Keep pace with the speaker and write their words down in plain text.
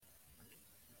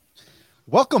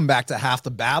Welcome back to Half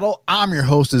the Battle. I'm your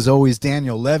host, as always,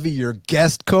 Daniel Levy, your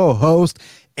guest co-host,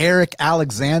 Eric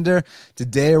Alexander.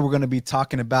 Today, we're going to be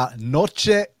talking about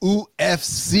Noche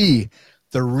UFC,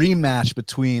 the rematch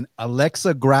between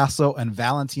Alexa Grasso and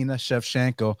Valentina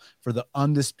Shevchenko for the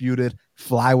undisputed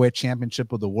flyweight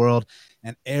championship of the world.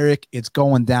 And Eric, it's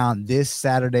going down this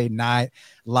Saturday night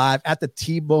live at the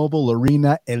T-Mobile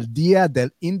Arena, El Día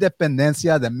de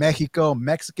Independencia de Mexico,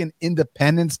 Mexican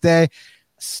Independence Day.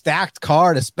 Stacked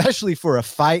card, especially for a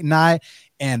fight night,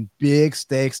 and big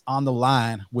stakes on the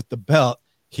line with the belt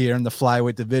here in the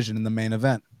flyweight division in the main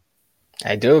event.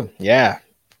 I do, yeah.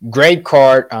 Great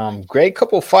card, great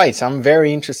couple fights. I'm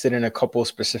very interested in a couple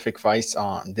specific fights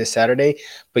on this Saturday.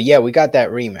 But yeah, we got that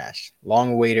rematch,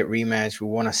 long-awaited rematch. We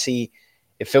want to see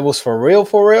if it was for real,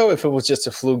 if it was just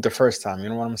a fluke the first time. You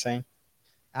know what I'm saying?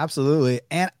 Absolutely.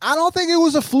 And I don't think it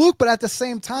was a fluke, but at the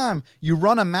same time, you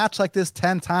run a match like this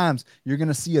 10 times, you're going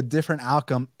to see a different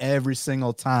outcome every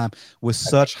single time with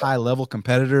such high-level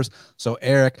competitors. So,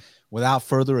 Eric, without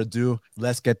further ado,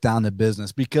 let's get down to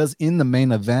business, because in the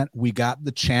main event, we got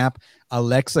the champ,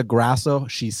 Alexa Grasso.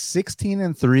 She's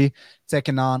 16-3,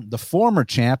 taking on the former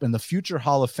champ and the future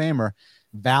Hall of Famer,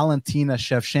 Valentina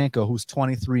Shevchenko, who's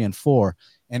 23-4.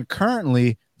 And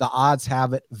currently, the odds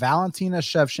have it Valentina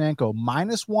Shevchenko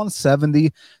minus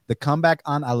 170. The comeback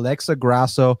on Alexa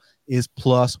Grasso is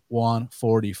plus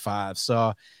 145.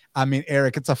 So, I mean,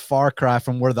 Eric, it's a far cry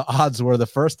from where the odds were the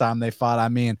first time they fought. I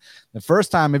mean, the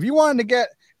first time, if you wanted to get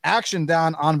action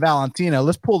down on Valentina,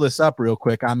 let's pull this up real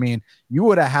quick. I mean, you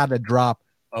would have had to drop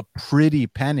a pretty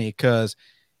penny, because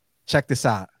check this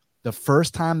out. The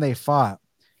first time they fought,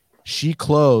 she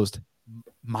closed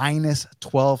minus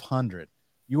 1,200.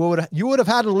 You would have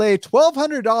had to lay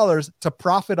 $1,200 to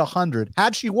profit $100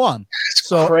 had she won.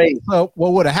 So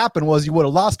what would have happened was you would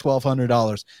have lost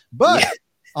 $1,200. But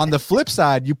on the flip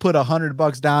side, you put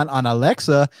 $100 down on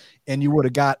Alexa, and you would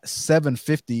have got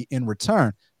 $750 in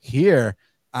return. Here,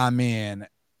 I mean,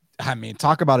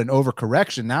 talk about an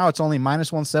overcorrection. Now it's only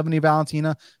minus 170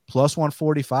 Valentina, plus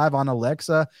 145 on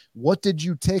Alexa. What did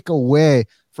you take away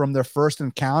from their first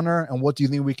encounter, and what do you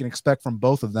think we can expect from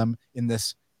both of them in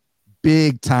this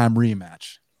big time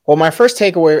rematch? Well, my first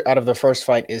takeaway out of the first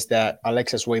fight is that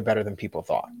Alexa's way better than people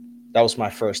thought. That was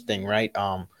my first thing, right?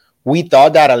 We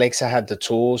thought that Alexa had the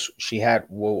tools, she had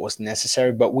what was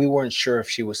necessary, but we weren't sure if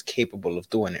she was capable of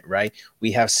doing it, right?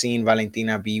 We have seen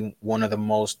Valentina be one of the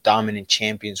most dominant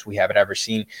champions we have ever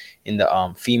seen in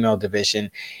the female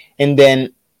division. And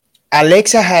then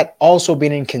Alexa had also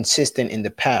been inconsistent in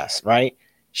the past, right?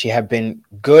 She had been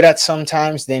good at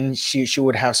sometimes, then she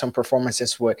would have some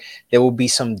performances where there would be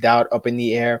some doubt up in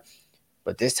the air.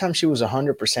 But this time she was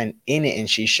 100% in it, and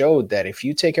she showed that if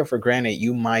you take her for granted,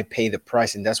 you might pay the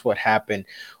price. And that's what happened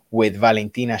with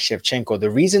Valentina Shevchenko. The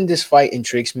reason this fight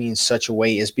intrigues me in such a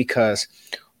way is because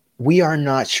we are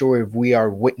not sure if we are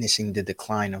witnessing the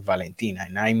decline of Valentina.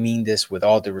 And I mean this with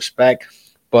all due respect,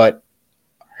 but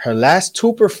her last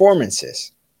two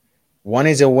performances, one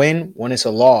is a win, one is a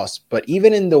loss. But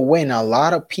even in the win, a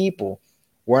lot of people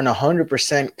weren't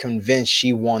 100% convinced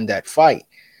she won that fight.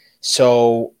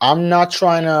 So I'm not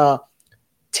trying to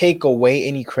take away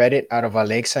any credit out of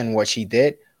Alexa and what she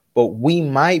did, but we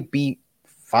might be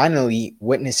finally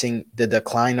witnessing the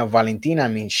decline of Valentina. I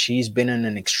mean, she's been in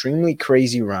an extremely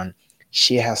crazy run.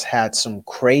 She has had some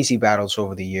crazy battles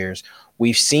over the years.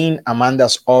 We've seen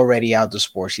Amanda's already out the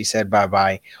sport. She said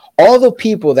bye-bye. All the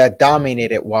people that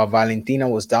dominated while Valentina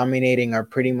was dominating are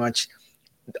pretty much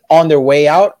on their way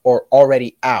out or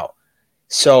already out.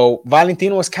 So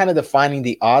Valentina was kind of defining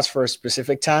the odds for a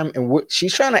specific time, and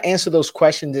she's trying to answer those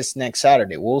questions this next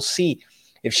Saturday. We'll see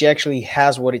if she actually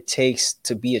has what it takes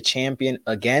to be a champion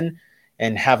again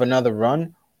and have another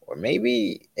run, or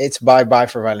maybe it's bye-bye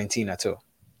for Valentina too.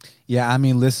 Yeah, I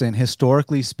mean, listen,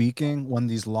 historically speaking, when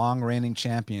these long-reigning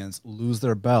champions lose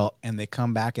their belt and they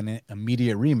come back in an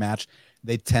immediate rematch,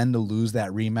 they tend to lose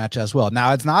that rematch as well.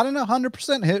 Now, it's not an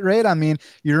 100% hit rate. I mean,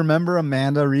 you remember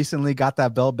Amanda recently got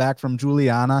that belt back from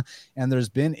Juliana, and there's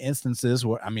been instances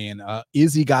where, I mean,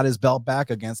 Izzy got his belt back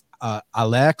against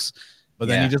Alex, but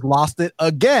then he just lost it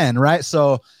again, right?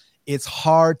 So it's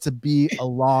hard to be a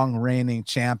long-reigning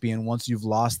champion once you've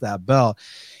lost that belt.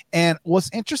 And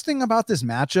what's interesting about this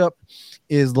matchup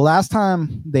is the last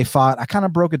time they fought, I kind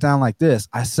of broke it down like this.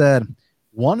 I said,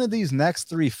 one of these next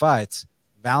three fights,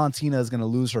 Valentina is going to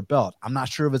lose her belt. I'm not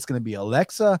sure if it's going to be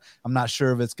Alexa. I'm not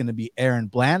sure if it's going to be Erin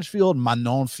Blanchfield,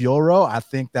 Manon Fiorot. I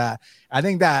think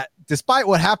that despite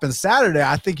what happened Saturday,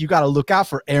 I think you got to look out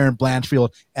for Erin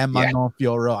Blanchfield and Manon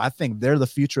Fiorot. I think they're the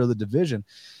future of the division.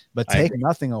 But take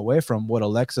nothing away from what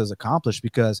Alexa has accomplished,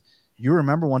 because you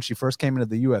remember when she first came into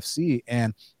the UFC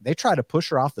and they tried to push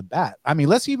her off the bat. I mean,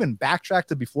 let's even backtrack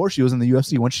to before she was in the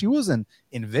UFC. When she was in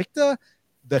Invicta,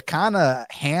 the kind of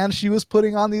hand she was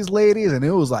putting on these ladies, and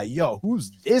it was like, yo,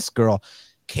 who's this girl?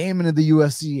 Came into the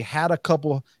UFC, had a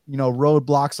couple,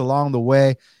 roadblocks along the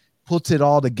way, puts it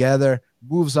all together,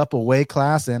 moves up a weight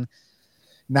class, and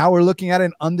now we're looking at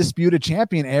an undisputed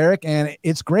champion, Eric. And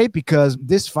it's great because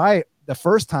this fight, the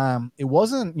first time, it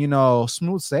wasn't,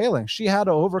 smooth sailing. She had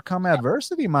to overcome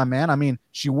adversity, my man. I mean,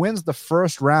 she wins the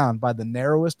first round by the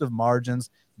narrowest of margins.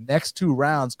 Next 2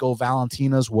 rounds go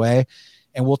Valentina's way.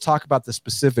 And we'll talk about the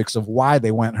specifics of why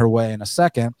they went her way in a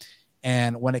second.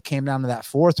 And when it came down to that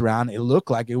 4th round, it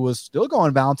looked like it was still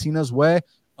going Valentina's way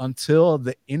until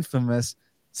the infamous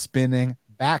spinning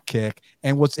back kick.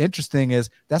 And what's interesting is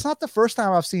that's not the first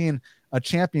time I've seen a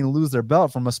champion lose their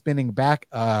belt from a spinning back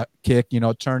kick,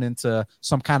 turn into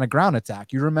some kind of ground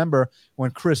attack. You remember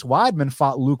when Chris Weidman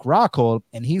fought Luke Rockhold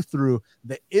and he threw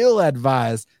the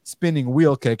ill-advised spinning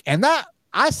wheel kick. And that,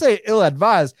 I say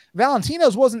ill-advised.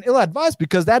 Valentina's wasn't ill-advised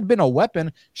because that'd been a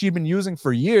weapon she'd been using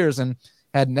for years and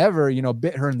had never,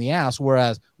 bit her in the ass.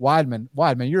 Whereas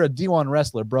Weidman, you're a D1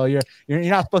 wrestler, bro. You're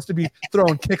not supposed to be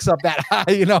throwing kicks up that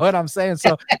high. You know what I'm saying?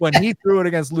 So when he threw it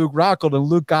against Luke Rockhold and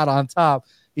Luke got on top,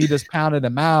 he just pounded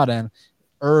him out, and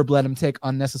Herb let him take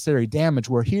unnecessary damage,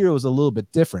 where here it was a little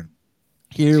bit different.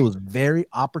 Here it was very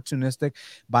opportunistic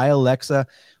by Alexa.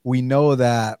 We know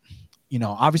that,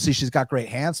 obviously she's got great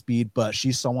hand speed, but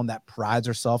she's someone that prides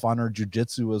herself on her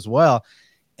jiu-jitsu as well.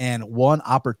 And one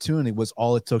opportunity was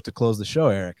all it took to close the show,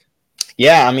 Eric.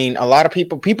 Yeah, I mean, a lot of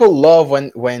people love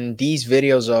when these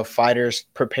videos of fighters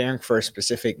preparing for a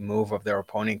specific move of their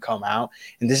opponent come out.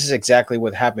 And this is exactly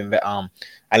what happened.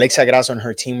 Alexa Grasso and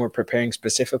her team were preparing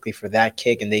specifically for that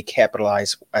kick, and they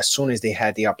capitalized as soon as they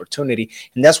had the opportunity.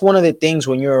 And that's one of the things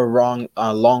when you're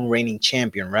a long reigning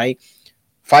champion, right?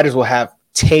 Fighters will have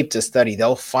tape to study.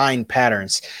 They'll find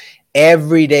patterns.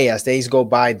 Every day as days go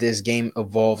by, this game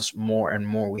evolves more and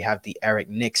more. We have the Eric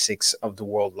Nixics of the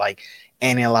world, like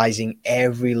analyzing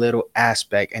every little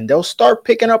aspect, and they'll start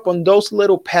picking up on those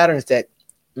little patterns that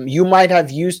you might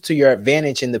have used to your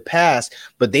advantage in the past,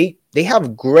 but they have a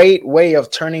great way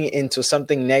of turning it into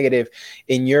something negative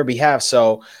in your behalf.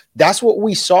 So that's what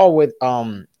we saw with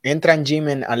Entran Gym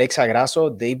and Alexa Grasso.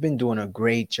 They've been doing a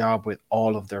great job with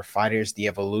all of their fighters. The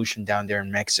evolution down there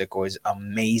in Mexico is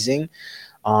amazing.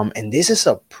 And this is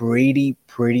a pretty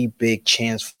big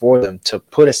chance for them to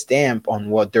put a stamp on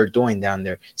what they're doing down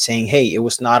there, saying, hey, it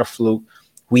was not a fluke.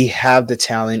 We have the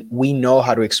talent. We know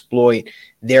how to exploit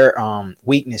their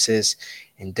weaknesses.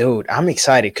 And, dude, I'm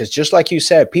excited because just like you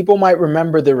said, people might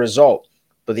remember the result,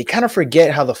 but they kind of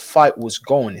forget how the fight was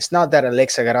going. It's not that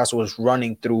Alexa Grasso was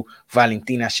running through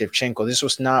Valentina Shevchenko. This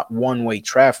was not one-way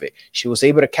traffic. She was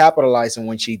able to capitalize, and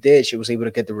when she did, she was able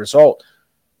to get the result.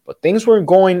 But things weren't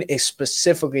going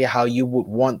specifically how you would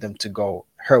want them to go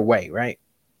her way, right?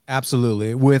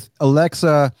 Absolutely. With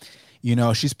Alexa,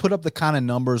 she's put up the kind of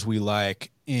numbers we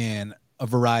like in a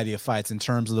variety of fights in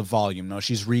terms of the volume.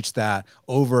 She's reached that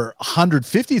over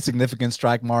 150 significant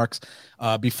strike marks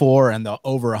before, and the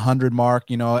over 100 mark,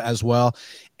 as well.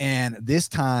 And this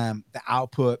time the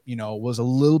output, was a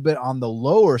little bit on the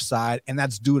lower side, and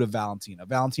that's due to Valentina.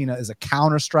 Valentina is a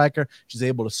counter striker. She's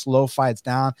able to slow fights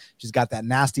down. She's got that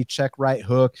nasty check right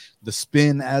hook, the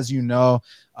spin, as you know.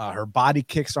 Her body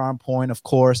kicks are on point, of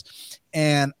course.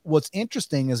 And what's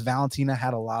interesting is Valentina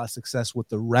had a lot of success with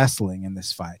the wrestling in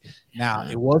this fight. Now,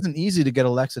 it wasn't easy to get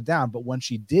Alexa down, but when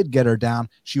she did get her down,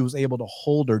 she was able to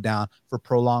hold her down for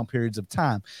prolonged periods of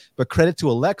time. But credit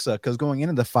to Alexa, because going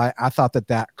into the fight, I thought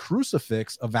that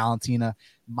crucifix of Valentina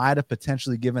might have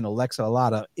potentially given Alexa a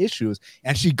lot of issues.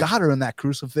 And she got her in that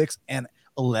crucifix, and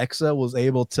Alexa was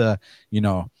able to,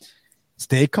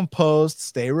 stay composed,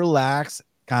 stay relaxed,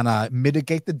 kind of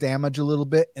mitigate the damage a little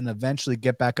bit, and eventually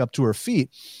get back up to her feet.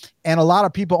 And a lot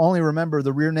of people only remember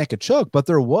the rear naked choke, but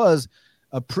there was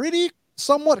a pretty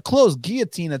somewhat close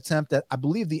guillotine attempt at, I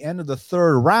believe, the end of the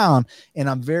 3rd round. And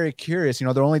I'm very curious, there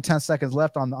are only 10 seconds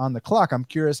left on the clock. I'm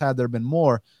curious, had there been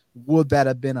more, would that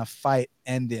have been a fight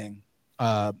ending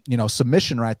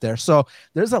submission right there? So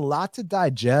there's a lot to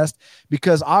digest,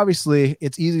 because obviously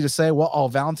it's easy to say, well, all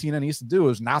Valentina needs to do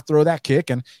is not throw that kick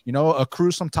and,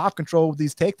 accrue some top control with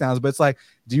these takedowns. But it's like,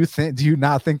 do you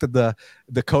not think that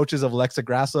the coaches of Alexa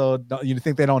Grasso, you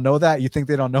think they don't know that? You think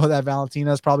they don't know that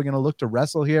Valentina is probably going to look to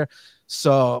wrestle here?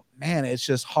 So, man, it's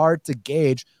just hard to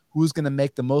gauge who's going to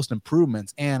make the most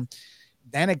improvements. And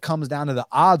then it comes down to the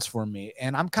odds for me.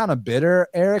 And I'm kind of bitter,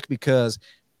 Eric, because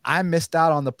I missed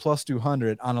out on the plus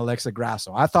 200 on Alexa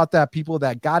Grasso. I thought that people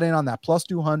that got in on that plus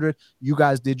 200, you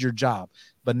guys did your job.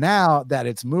 But now that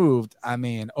it's moved, I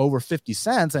mean, over 50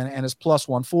 cents and it's plus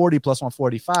 140, plus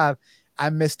 145, I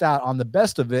missed out on the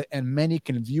best of it. And many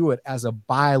can view it as a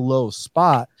buy low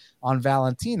spot on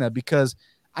Valentina because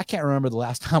I can't remember the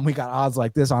last time we got odds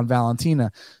like this on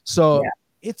Valentina. So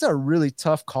it's a really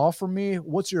tough call for me.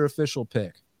 What's your official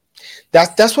pick?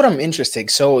 That's what I'm interested.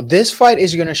 So this fight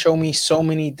is going to show me so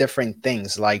many different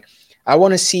things. Like I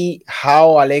want to see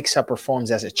how Alexa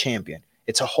performs as a champion.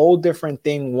 It's a whole different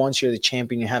thing once you're the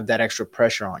champion. You have that extra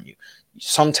pressure on you.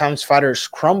 Sometimes fighters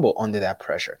crumble under that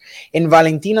pressure. In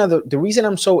Valentina, the reason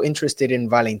I'm so interested in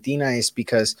Valentina is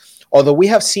because although we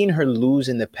have seen her lose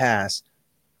in the past,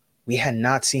 we had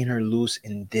not seen her lose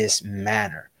in this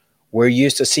manner. We're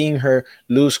used to seeing her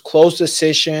lose close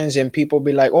decisions and people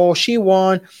be like, oh, she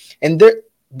won. And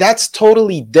that's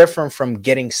totally different from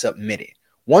getting submitted.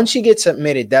 Once you get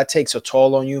submitted, that takes a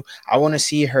toll on you. I want to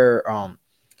see her,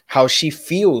 how she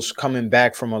feels coming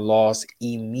back from a loss.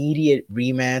 Immediate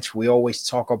rematch. We always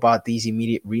talk about these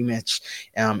immediate rematch.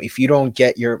 If you don't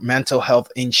get your mental health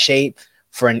in shape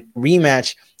for a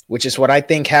rematch, which is what I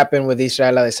think happened with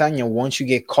Israel Adesanya, once you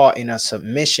get caught in a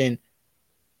submission,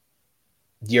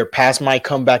 your past might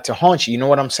come back to haunt you. You know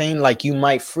what I'm saying? Like you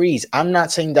might freeze. I'm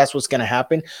not saying that's what's going to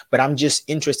happen, but I'm just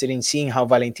interested in seeing how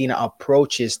Valentina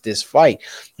approaches this fight.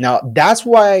 Now, that's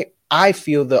why I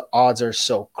feel the odds are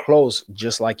so close,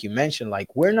 just like you mentioned.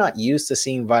 Like we're not used to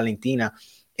seeing Valentina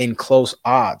in close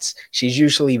odds. She's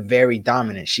usually very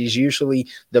dominant. She's usually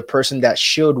the person that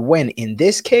should win. In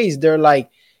this case, they're like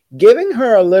giving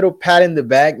her a little pat in the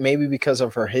back, maybe because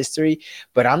of her history,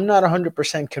 but I'm not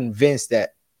 100% convinced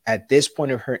that at this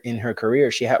point of her in her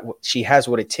career, she has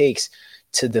what it takes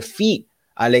to defeat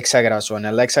Alexa Grasso. And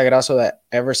Alexa Grasso, that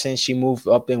ever since she moved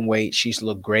up in weight, she's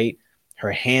looked great.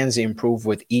 Her hands improve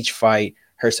with each fight.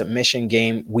 Her submission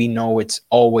game, we know it's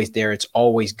always there. It's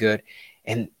always good.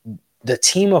 And the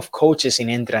team of coaches in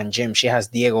Entran Gym, she has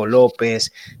Diego Lopez.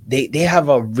 They have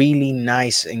a really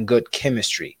nice and good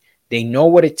chemistry. They know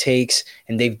what it takes,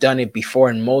 and they've done it before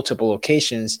in multiple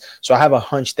occasions. So I have a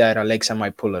hunch that Alexa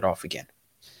might pull it off again.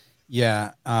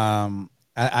 Yeah,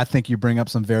 I think you bring up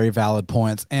some very valid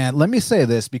points. And let me say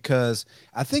this, because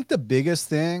I think the biggest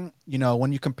thing, you know,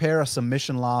 when you compare a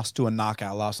submission loss to a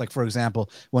knockout loss, like, for example,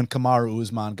 when Kamaru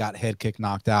Usman got head kick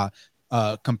knocked out,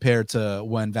 compared to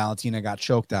when Valentina got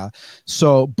choked out.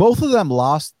 So both of them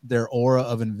lost their aura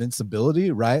of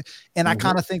invincibility, right? And I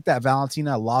kind of think that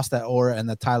Valentina lost that aura in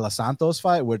the Tayla Santos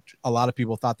fight, which a lot of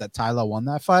people thought that Tayla won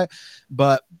that fight.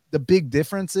 But the big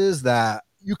difference is that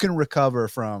you can recover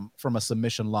from a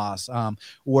submission loss.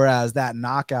 Whereas that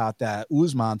knockout that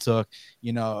Usman took,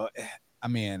 you know, I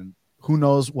mean, who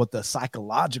knows what the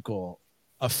psychological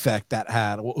effect that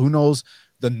had? Who knows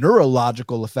the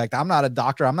neurological effect? I'm not a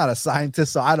doctor. I'm not a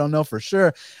scientist, so I don't know for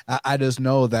sure. I just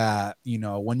know that, you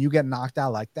know, when you get knocked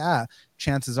out like that,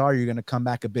 chances are you're going to come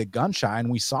back a bit gun shy. And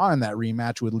we saw in that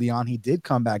rematch with Leon, he did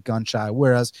come back gun shy.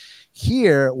 Whereas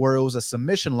here, where it was a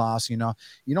submission loss, you know,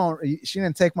 she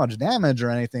didn't take much damage or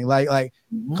anything. Like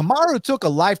Kamaru took a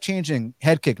life-changing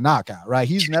head kick knockout, right?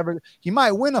 He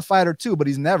might win a fight or two, but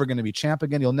he's never going to be champ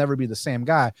again. He'll never be the same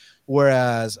guy.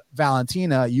 Whereas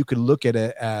Valentina, you could look at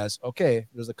it as, okay,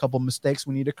 there's a couple mistakes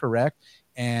we need to correct,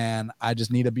 and I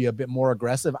just need to be a bit more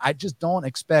aggressive. I just don't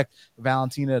expect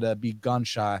Valentina to be gun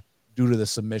shy due to the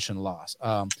submission loss.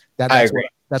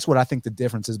 That's what I think the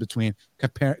difference is between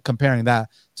comparing that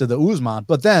to the Usman.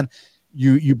 But then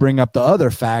you bring up the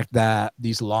other fact that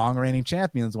these long reigning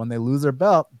champions, when they lose their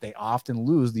belt, they often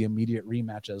lose the immediate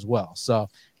rematch as well. So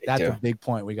that's a big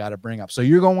point we got to bring up. So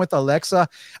you're going with Alexa.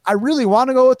 I really want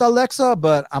to go with Alexa,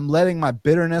 but I'm letting my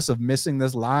bitterness of missing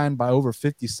this line by over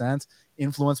 50 cents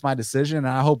influence my decision. And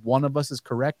I hope one of us is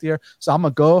correct here. So I'm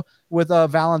going to go with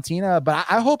Valentina, but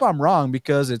I hope I'm wrong,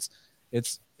 because it's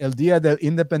El Día de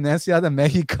Independencia de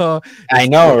Mexico. I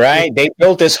know, right? They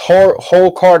built this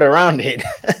whole card around it.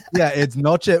 Yeah, it's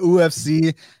Noche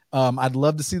UFC. I'd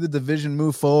love to see the division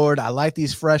move forward. I like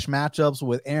these fresh matchups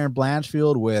with Aaron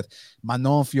Blanchfield, with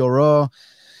Manon Fiorot.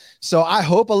 So I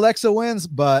hope Alexa wins,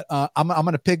 but I'm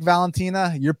going to pick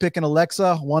Valentina. You're picking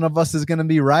Alexa. One of us is going to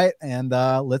be right, and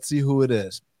let's see who it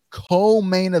is.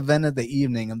 Co-main event of the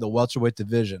evening in the welterweight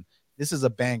division. This is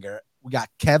a banger. We got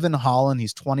Kevin Holland.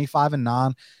 He's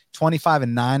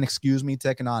 25-9,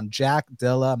 taking on Jack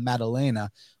Della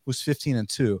Maddalena, who's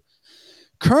 15-2.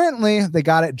 Currently, they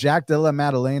got it Jack Della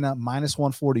Maddalena minus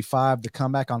 145. The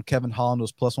comeback on Kevin Holland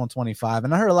was plus 125.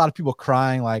 And I heard a lot of people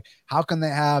crying, like, how can they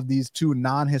have these two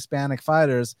non-Hispanic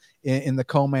fighters in the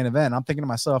co-main event? I'm thinking to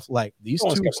myself, like, these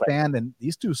two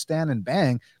stand and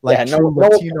bang like true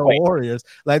Latino warriors.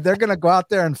 Like, they're gonna go out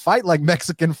there and fight like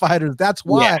Mexican fighters. That's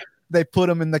why they put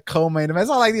them in the co-main event. It's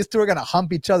not like these two are gonna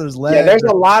hump each other's legs.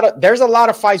 Yeah, there's a lot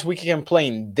of fights we can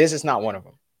complain. This is not one of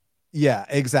them. Yeah,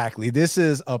 exactly. This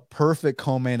is a perfect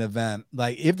co-main event.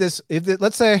 Like if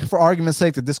let's say for argument's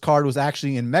sake that this card was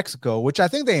actually in Mexico, which I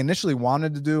think they initially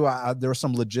wanted to do. There were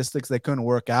some logistics they couldn't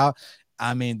work out.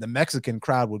 I mean, the Mexican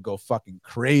crowd would go fucking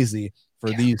crazy for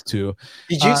these two.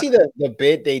 Did you see the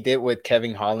bit they did with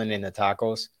Kevin Holland in the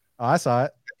tacos? Oh, I saw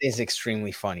it. It's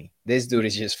extremely funny. This dude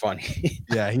is just funny.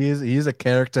 Yeah, he's a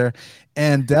character.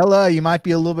 And Della, you might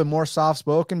be a little bit more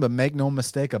soft-spoken, but make no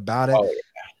mistake about it. Oh, yeah.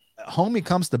 Homie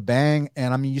comes to bang,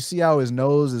 and I mean, you see how his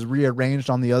nose is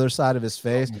rearranged on the other side of his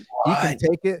face. He can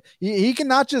take it. He can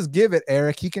not just give it,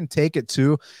 Eric. He can take it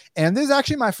too. And this is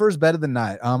actually my first bet of the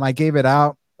night. I gave it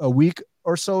out a week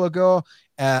or so ago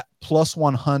at plus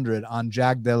 100 on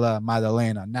Jack Della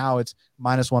Maddalena. Now it's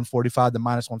minus 145 to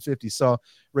minus 150. So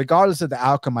regardless of the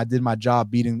outcome, I did my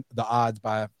job beating the odds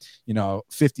by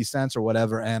 50 cents or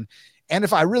whatever. And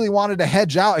if I really wanted to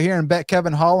hedge out here and bet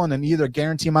Kevin Holland and either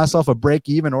guarantee myself a break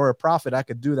even or a profit, I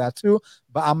could do that too.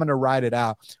 But I'm going to ride it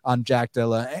out on Jack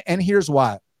Della. And here's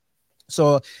why.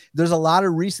 So there's a lot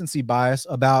of recency bias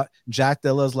about Jack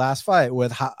Della's last fight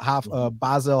with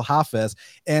Basel Hafez.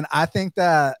 And I think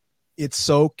that it's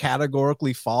so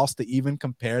categorically false to even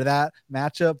compare that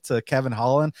matchup to Kevin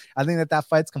Holland. I think that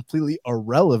fight's completely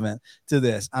irrelevant to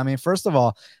this. I mean, first of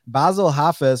all, Basel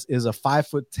Hafez is a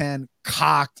 5'10"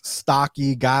 cocked,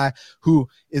 stocky guy who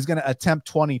is going to attempt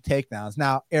 20 takedowns.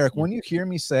 Now, Eric, when you hear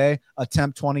me say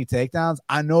attempt 20 takedowns,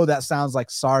 I know that sounds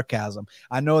like sarcasm.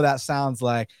 I know that sounds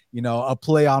like, a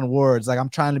play on words, like I'm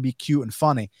trying to be cute and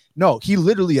funny. No, he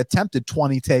literally attempted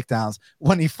 20 takedowns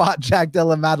when he fought Jack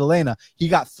Della Maddalena. He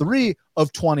got 3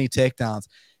 of 20 takedowns.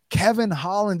 Kevin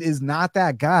Holland is not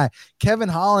that guy. Kevin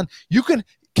Holland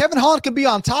can be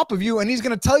on top of you, and he's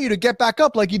going to tell you to get back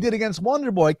up like he did against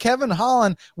Wonderboy. Kevin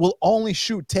Holland will only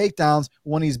shoot takedowns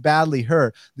when he's badly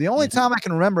hurt. The only time I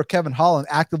can remember Kevin Holland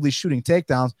actively shooting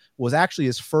takedowns was actually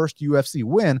his first UFC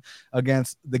win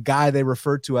against the guy they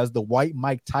referred to as the White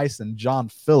Mike Tyson, John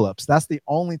Phillips. That's the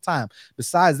only time.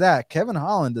 Besides that, Kevin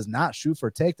Holland does not shoot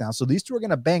for takedowns. So these two are going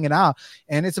to bang it out,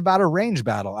 and it's about a range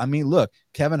battle. I mean, look,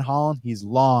 Kevin Holland, he's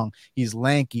long, he's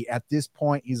lanky. At this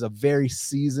point, he's a very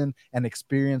seasoned and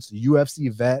experienced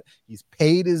UFC vet. He's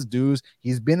paid his dues.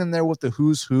 He's been in there with the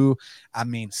who's who. I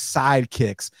mean, side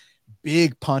kicks,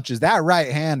 big punches. That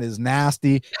right hand is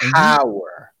nasty.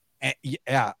 Power.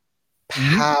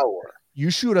 Power. You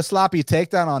shoot a sloppy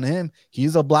takedown on him,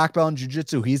 he's a black belt in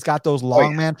jiu-jitsu. He's got those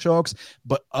long man chokes,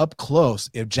 but up close,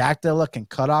 if Jack Della can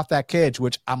cut off that cage,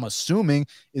 which I'm assuming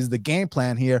is the game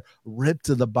plan here, rip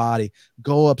to the body,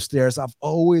 go upstairs. I've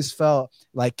always felt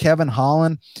like Kevin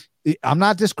Holland, I'm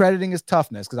not discrediting his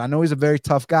toughness because I know he's a very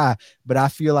tough guy, but I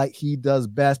feel like he does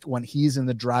best when he's in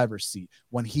the driver's seat,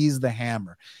 when he's the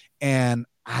hammer. And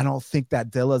I don't think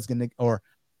that Della's going to, or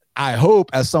I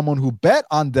hope as someone who bet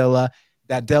on Della,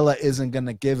 that Della isn't going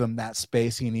to give him that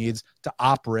space he needs to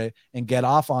operate and get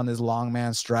off on his long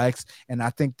man strikes. And I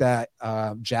think that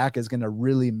Jack is going to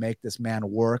really make this man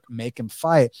work, make him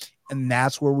fight. And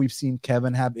that's where we've seen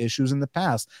Kevin have issues in the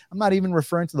past. I'm not even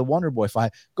referring to the Wonderboy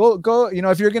fight. Go,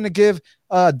 if you're going to give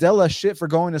Della shit for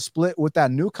going to split with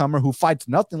that newcomer who fights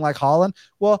nothing like Holland,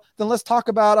 well, then let's talk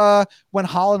about when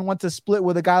Holland went to split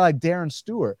with a guy like Darren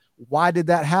Stewart. Why did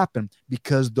that happen?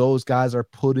 Because those guys are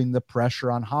putting the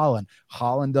pressure on Holland.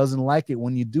 Holland doesn't like it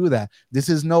when you do that. This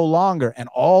is no longer, and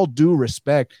all due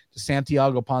respect to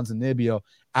Santiago Ponzinibbio,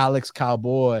 Alex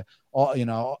Cowboy,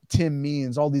 Tim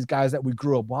Means, all these guys that we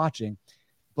grew up watching,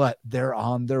 but they're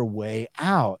on their way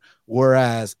out.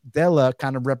 Whereas Della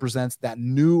kind of represents that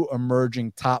new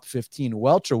emerging top 15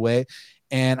 welterweight.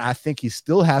 And I think he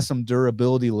still has some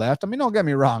durability left. I mean, don't get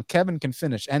me wrong. Kevin can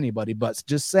finish anybody, but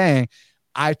just saying,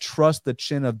 I trust the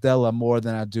chin of Della more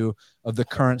than I do of the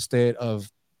current state of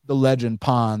the legend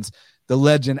Pons, the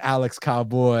legend Alex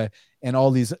Cowboy, and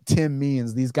all these Tim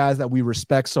Means, these guys that we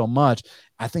respect so much.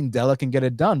 I think Della can get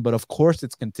it done, but of course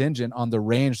it's contingent on the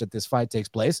range that this fight takes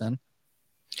place in.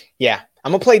 Yeah,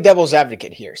 I'm going to play devil's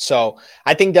advocate here. So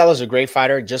I think Della's a great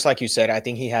fighter. Just like you said, I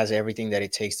think he has everything that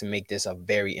it takes to make this a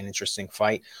very interesting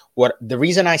fight. The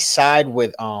reason I side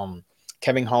with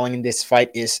Kevin Holland in this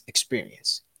fight is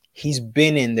experience. He's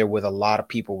been in there with a lot of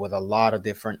people, with a lot of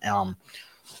different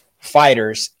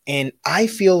fighters. And I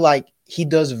feel like he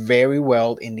does very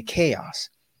well in the chaos.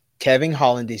 Kevin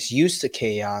Holland is used to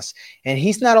chaos, and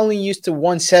he's not only used to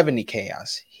 170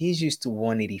 chaos, he's used to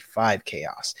 185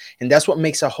 chaos. And that's what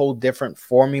makes a whole different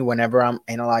for me whenever I'm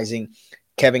analyzing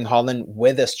Kevin Holland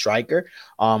with a striker.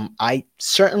 I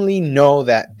certainly know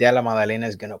that De La Madalena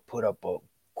is going to put up a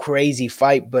crazy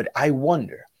fight, but I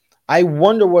wonder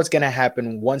what's going to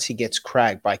happen once he gets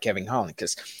cracked by Kevin Holland,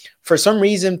 because for some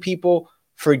reason people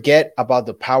forget about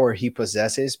the power he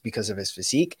possesses because of his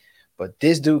physique, but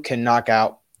this dude can knock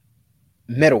out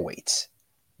middleweights.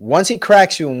 Once he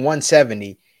cracks you in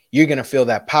 170, you're gonna feel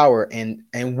that power, and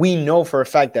we know for a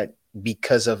fact that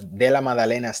because of De La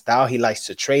Madalena style, he likes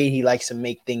to trade, he likes to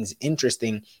make things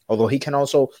interesting, although he can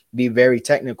also be very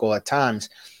technical at times.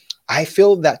 I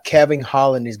feel that Kevin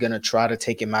Holland is gonna try to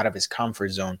take him out of his comfort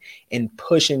zone and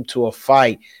push him to a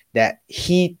fight that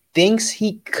he thinks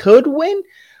he could win,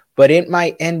 but it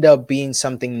might end up being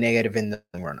something negative in the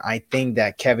long run. I think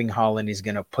that Kevin Holland is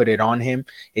going to put it on him.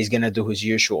 He's going to do his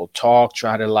usual talk,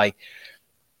 try to like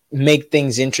make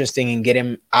things interesting and get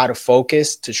him out of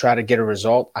focus to try to get a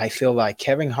result. I feel like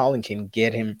Kevin Holland can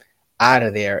get him out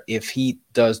of there if he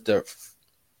does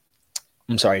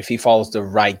if he follows the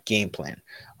right game plan.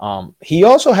 He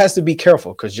also has to be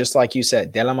careful because just like you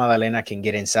said, De La Madalena can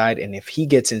get inside, and if he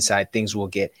gets inside, things will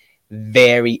get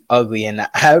very ugly. And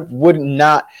I would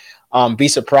not be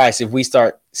surprised if we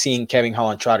start seeing Kevin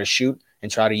Holland try to shoot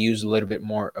and try to use a little bit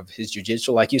more of his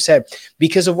jiu-jitsu. Like you said,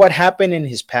 because of what happened in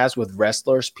his past with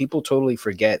wrestlers, people totally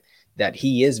forget that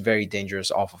he is very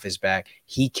dangerous off of his back.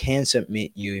 He can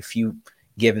submit you if you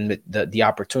give him the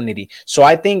opportunity. So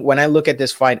I think when I look at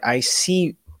this fight, I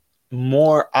see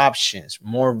more options,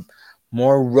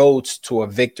 more roads to a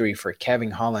victory for Kevin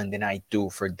Holland than I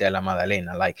do for De La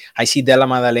Madalena. Like I see De La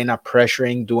Madalena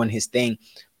pressuring, doing his thing,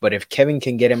 but if Kevin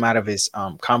can get him out of his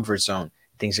comfort zone,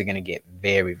 things are going to get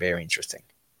very, very interesting.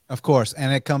 Of course,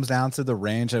 and it comes down to the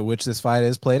range at which this fight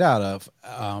is played out of.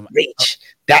 Reach,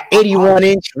 that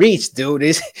 81-inch reach, dude,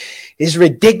 is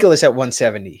ridiculous at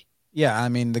 170. Yeah, I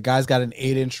mean, the guy's got an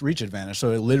 8-inch reach advantage,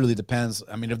 so it literally depends.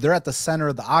 I mean, if they're at the center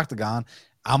of the octagon,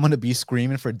 I'm going to be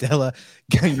screaming for Della,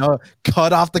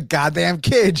 cut off the goddamn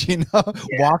cage,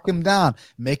 walk him down,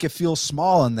 make it feel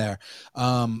small in there.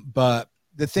 But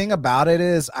the thing about it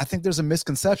is, I think there's a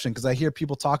misconception because I hear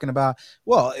people talking about,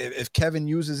 well, if Kevin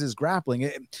uses his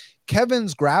grappling,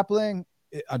 Kevin's grappling,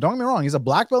 don't get me wrong, he's a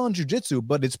black belt in jiu-jitsu,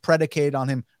 but it's predicated on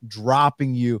him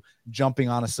dropping you, jumping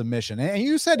on a submission. And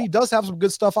you said he does have some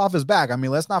good stuff off his back. I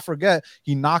mean, let's not forget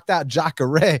he knocked out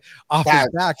Jacare off his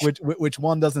back, which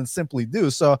one doesn't simply do.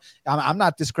 So I'm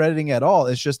not discrediting at all.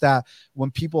 It's just that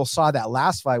when people saw that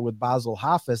last fight with Basil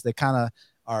Hafez, they kind of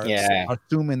are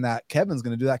assuming that Kevin's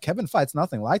going to do that. Kevin fights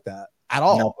nothing like that at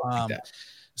all.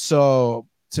 So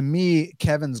to me,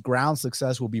 Kevin's ground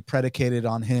success will be predicated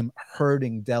on him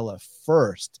hurting Della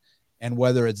first. And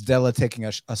whether it's Della taking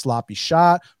a sloppy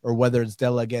shot or whether it's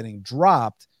Della getting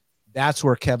dropped, that's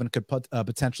where Kevin could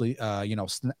potentially,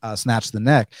 snatch the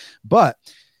neck. But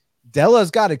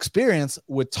Della's got experience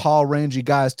with tall, rangy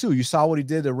guys too. You saw what he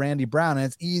did to Randy Brown, and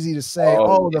it's easy to say,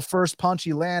 the first punch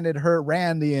he landed hurt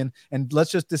Randy, and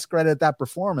let's just discredit that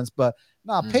performance. But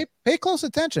no, pay close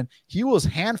attention. He was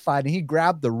hand fighting. He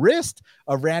grabbed the wrist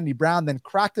of Randy Brown, then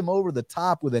cracked him over the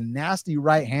top with a nasty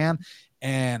right hand.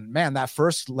 And man, that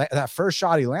first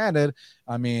shot he landed,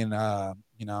 I mean,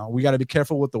 we got to be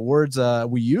careful with the words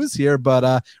we use here,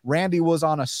 but Randy was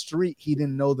on a street he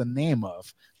didn't know the name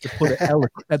of, to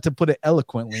put it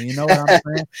eloquently. You know what I'm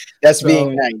saying? That's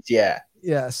being nice. Yeah.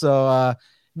 Yeah. So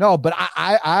no, but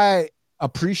I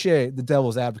appreciate the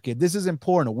devil's advocate. This is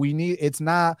important.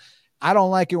 I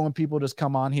don't like it when people just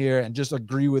come on here and just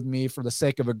agree with me for the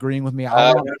sake of agreeing with me.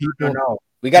 No.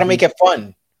 We got to make it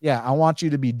fun. Yeah, I want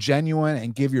you to be genuine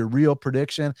and give your real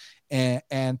prediction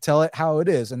and tell it how it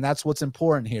is. And that's what's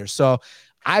important here. So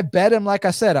I bet him, like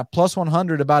I said, at plus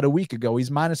 100 about a week ago. He's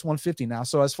minus 150 now.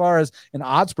 So as far as an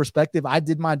odds perspective, I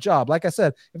did my job. Like I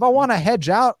said, if I want to hedge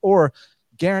out or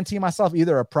guarantee myself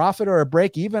either a profit or a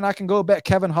break even, I can go bet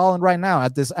Kevin Holland right now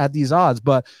at these odds.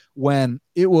 But when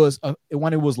it was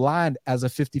lined as a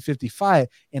 50-50 fight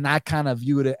and I kind of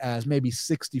viewed it as maybe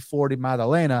 60-40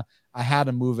 Madalena, I had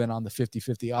to move in on the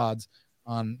 50-50 odds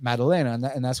on Madalena,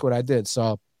 and that's what I did.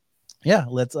 So yeah,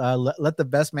 let's let the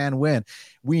best man win.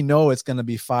 We know it's going to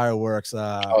be fireworks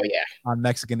on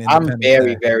Mexican Independence I'm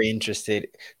very, Day. very interested.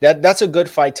 That's a good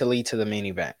fight to lead to the main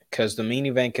event, because the main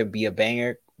event could be a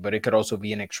banger, but it could also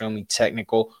be an extremely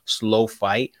technical, slow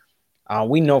fight.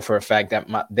 We know for a fact that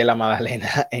De La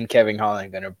Madalena and Kevin Holland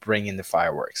are going to bring in the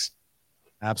fireworks.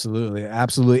 Absolutely.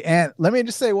 Absolutely. And let me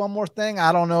just say one more thing.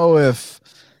 I don't know if,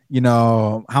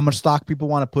 how much stock people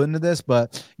want to put into this,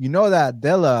 but that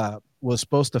Della was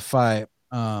supposed to fight.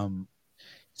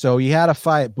 So he had a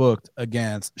fight booked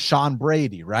against Sean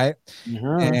Brady, right?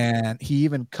 Mhm. And he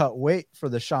even cut weight for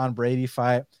the Sean Brady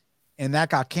fight, and that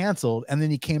got canceled. And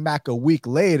then he came back a week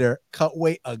later, cut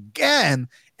weight again.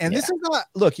 And Yeah. this is not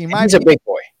look, He's a big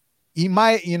boy. he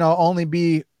might, only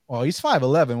be, well, he's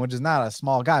 5'11", which is not a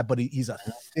small guy, but he's a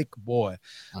thick boy.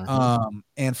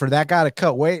 And for that guy to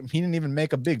cut weight, he didn't even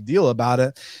make a big deal about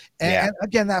it. And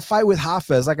again, that fight with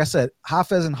Hafez, like I said,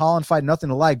 Hafez and Holland fight nothing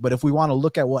to like. But if we want to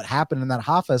look at what happened in that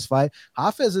Hafez fight,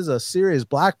 Hafez is a serious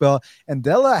black belt, and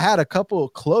Della had a couple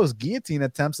of close guillotine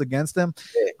attempts against him.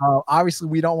 Obviously,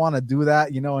 we don't want to do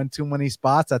that, in too many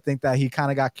spots. I think that he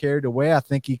kind of got carried away. I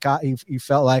think he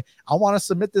felt like, I want to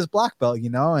submit this black belt,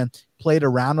 and played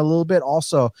around a little bit.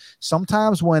 Also,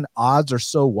 sometimes when odds are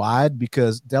so wide,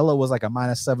 because Della was like a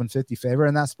minus 750 favorite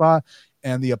in that spot,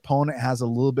 and the opponent has a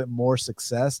little bit more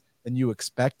success than you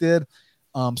expected,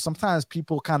 sometimes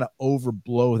people kind of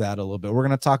overblow that a little bit. We're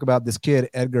going to talk about this kid,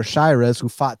 Edgar Shires, who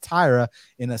fought Tyra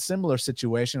in a similar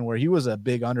situation where he was a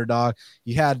big underdog.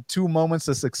 He had 2 moments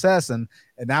of success, and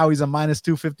now he's a minus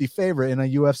 250 favorite in a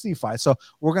UFC fight. So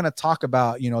we're going to talk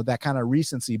about, that kind of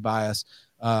recency bias,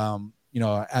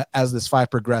 as this fight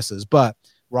progresses. But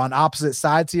we're on opposite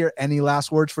sides here. Any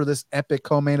last words for this epic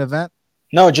co-main event?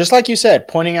 No, just like you said,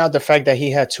 pointing out the fact that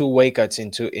he had 2 weight cuts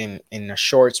in a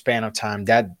short span of time,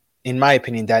 that, in my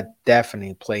opinion, that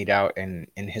definitely played out in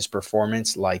his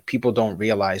performance. Like, people don't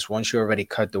realize once you already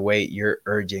cut the weight, you're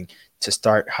urging to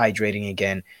start hydrating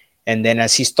again. And then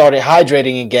as he started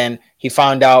hydrating again, he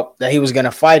found out that he was going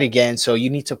to fight again. So you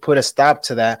need to put a stop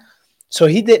to that. So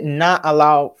he did not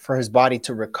allow for his body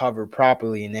to recover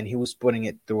properly. And then he was putting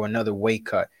it through another weight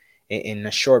cut in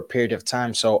a short period of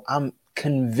time. So I'm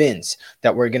convinced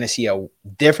that we're going to see a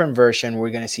different version. We're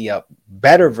going to see a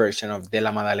better version of De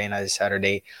La Madalena this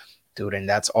Saturday, dude. And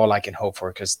that's all I can hope for,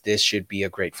 because this should be a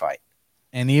great fight.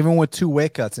 And even with 2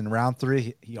 weight cuts in round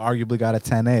 3, he arguably got a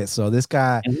 10-8. So this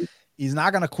guy, he's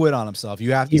not going to quit on himself.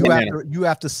 You have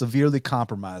to severely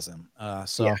compromise him.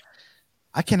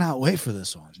 I cannot wait for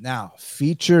this one. Now,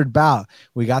 featured bout,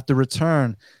 we got the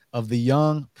return of the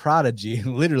young prodigy.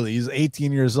 Literally, he's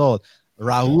 18 years old.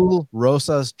 Raul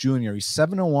Rosas Jr. He's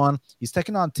 7-1. He's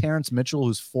taking on Terrence Mitchell,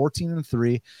 who's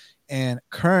 14-3. And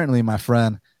currently, my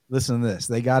friend, listen to this.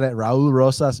 They got it. Raul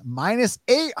Rosas minus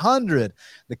 800.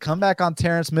 The comeback on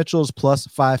Terrence Mitchell is plus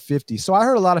 550. So I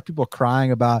heard a lot of people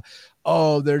crying about,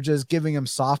 they're just giving him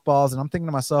softballs. And I'm thinking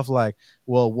to myself, like,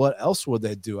 well, what else would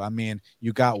they do? I mean,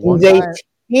 you got one guy.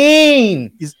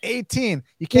 18. He's 18.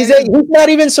 He's not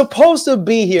even supposed to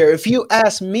be here. If you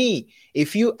ask me,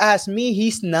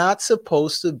 he's not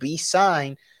supposed to be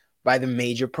signed by the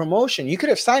major promotion. You could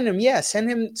have signed him. Yeah, send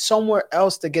him somewhere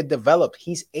else to get developed.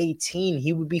 He's 18.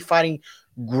 He would be fighting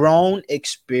grown,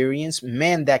 experienced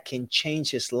men that can change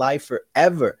his life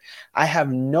forever. I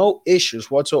have no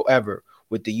issues whatsoever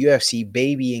with the UFC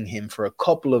babying him for a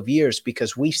couple of years,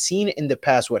 because we've seen in the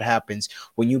past what happens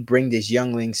when you bring these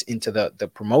younglings into the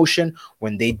promotion,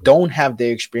 when they don't have the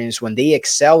experience, when they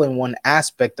excel in one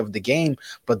aspect of the game,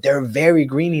 but they're very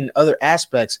green in other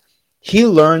aspects. He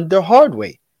learned the hard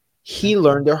way.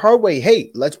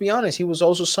 Hey, let's be honest. He was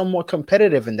also somewhat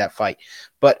competitive in that fight,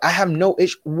 but I have no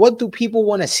issue. What do people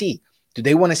want to see? Do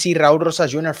they want to see Raul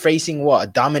Rosas Jr. facing what? A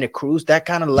Dominic Cruz? That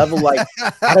kind of level, like,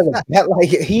 out of the, like,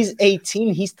 he's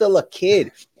 18. He's still a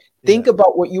kid. Think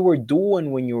about what you were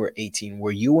doing when you were 18.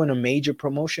 Were you in a major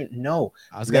promotion? No.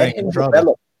 I was getting in trouble.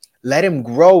 Develop. Let him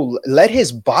grow. Let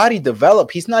his body develop.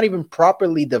 He's not even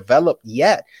properly developed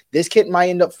yet. This kid might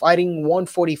end up fighting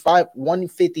 145,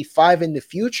 155 in the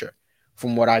future,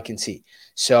 from what I can see.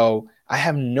 So I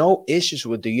have no issues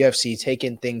with the UFC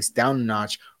taking things down a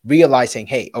notch, realizing,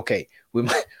 hey, okay, we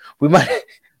might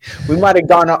have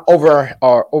gone over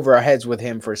our heads with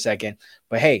him for a second,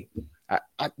 but hey,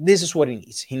 this is what he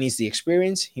needs. He needs the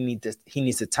experience. He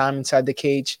needs the time inside the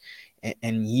cage,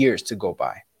 and years to go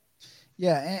by.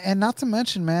 Yeah, and not to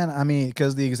mention, man, I mean,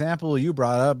 because the example you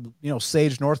brought up,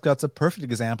 Sage Northcutt's a perfect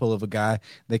example of a guy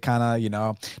they kind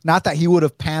of, not that he would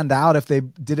have panned out if they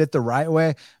did it the right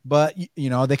way, but,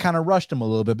 they kind of rushed him a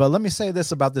little bit. But let me say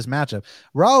this about this matchup.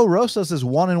 Raul Rosas is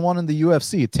 1-1 in the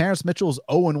UFC. Terrence Mitchell's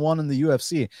 0-1 in the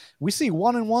UFC. We see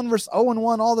 1-1 versus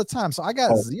 0-1 all the time. So I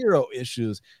got zero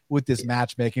issues with this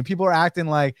matchmaking. People are acting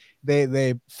like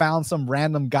they found some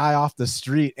random guy off the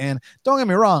street. And don't get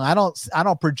me wrong, I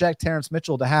don't project Terrence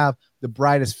Mitchell to have the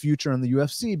brightest future in the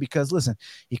UFC, because listen,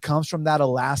 he comes from that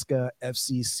Alaska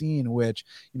FC scene, which,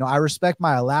 I respect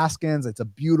my Alaskans. It's a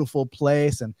beautiful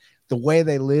place, and the way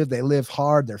they live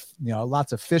hard. They're,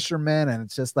 lots of fishermen, and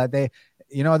it's just like they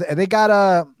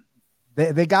got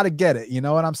they got to get it. You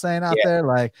know what I'm saying out there?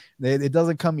 Like it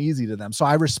doesn't come easy to them. So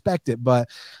I respect it, but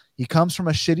he comes from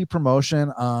a shitty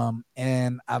promotion.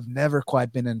 And I've never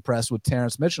quite been impressed with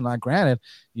Terrence Mitchell. Now, granted,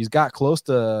 he's got close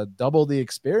to double the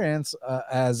experience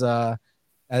as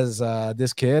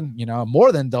this kid,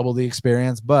 more than double the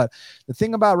experience. But the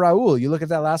thing about Raul, you look at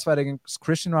that last fight against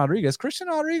Christian Rodriguez. Christian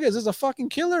Rodriguez is a fucking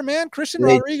killer, man. Christian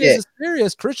Rodriguez is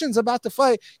serious. Christian's about to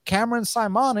fight Cameron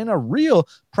Simon in a real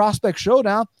prospect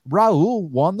showdown. Raul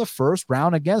won the first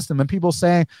round against him. And people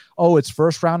saying, oh, it's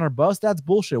first round or bust. That's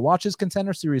bullshit. Watch his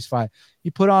Contender Series fight.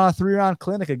 He put on a 3-round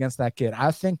clinic against that kid.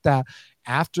 I think that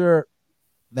after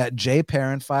that Jay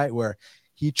Perrin fight where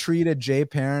he treated Jay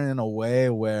Perrin in a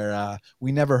way where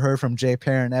we never heard from Jay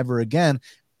Perrin ever again.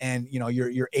 And,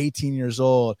 you're 18 years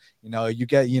old, you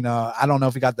get, I don't know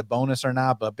if he got the bonus or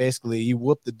not, but basically he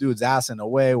whooped the dude's ass in a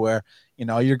way where,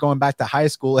 you're going back to high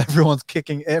school. Everyone's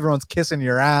kissing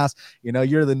your ass.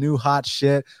 You're the new hot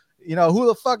shit. Who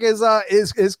the fuck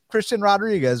is Christian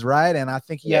Rodriguez, right? And I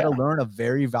think he had to learn a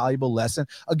very valuable lesson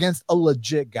against a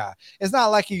legit guy. It's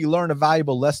not like he learned a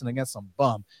valuable lesson against some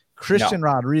bum. Christian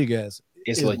Rodriguez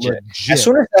is legit. As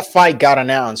soon as that fight got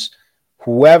announced,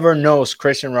 whoever knows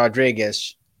Christian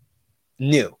Rodriguez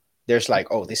knew. There's like,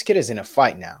 oh, this kid is in a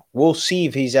fight now. We'll see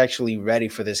if he's actually ready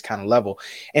for this kind of level.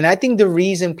 And I think the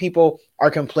reason people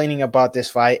are complaining about this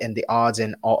fight and the odds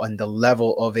and the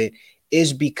level of it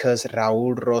is because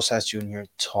Raul Rosas Jr.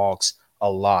 talks a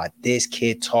lot. This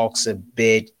kid talks a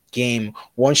big game.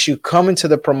 Once you come into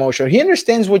the promotion, he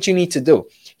understands what you need to do.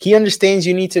 He understands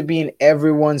you need to be in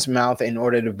everyone's mouth in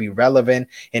order to be relevant,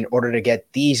 in order to get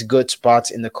these good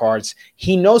spots in the cards.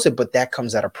 He knows it, but that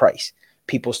comes at a price.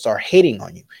 People start hating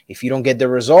on you. If you don't get the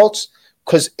results,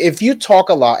 because if you talk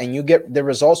a lot and you get the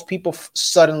results, people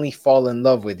suddenly fall in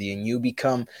love with you and you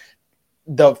become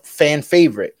the fan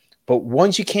favorite. But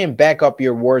once you can't back up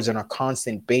your words on a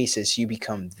constant basis, you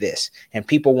become this. And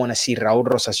people want to see Raul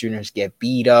Rosas Jr. get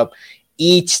beat up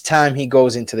each time he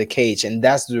goes into the cage. And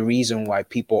that's the reason why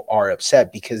people are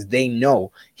upset, because they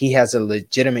know he has a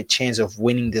legitimate chance of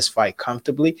winning this fight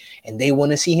comfortably and they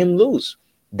want to see him lose.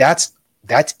 That's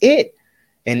it.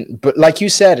 But like you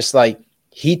said, it's like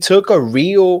he took a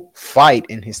real fight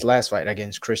in his last fight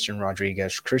against Christian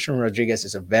Rodriguez. Christian Rodriguez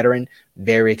is a veteran,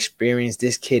 very experienced.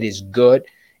 This kid is good.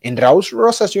 And Raul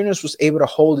Rosas Jr. was able to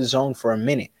hold his own for a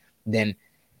minute. Then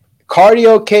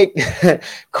cardio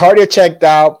checked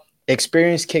out.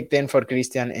 Experience kicked in for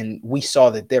Christian, and we saw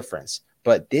the difference.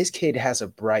 But this kid has a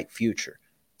bright future.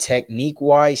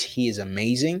 Technique-wise, he is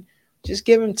amazing. Just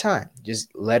give him time.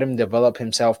 Just let him develop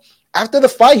himself. After the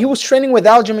fight, he was training with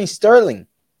Aljamain Sterling.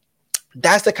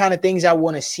 That's the kind of things I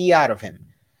want to see out of him.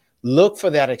 Look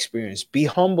for that experience. Be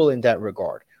humble in that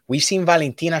regard. We've seen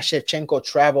Valentina Shevchenko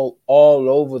travel all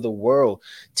over the world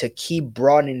to keep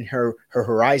broadening her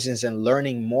horizons and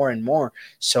learning more and more.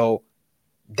 So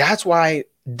that's why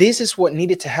this is what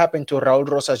needed to happen to Raul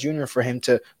Rosas Jr. for him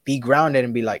to be grounded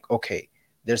and be like, okay,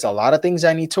 there's a lot of things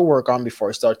I need to work on before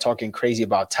I start talking crazy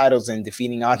about titles and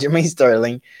defeating Aljamain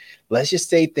Sterling. Let's just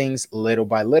say things little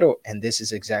by little. And this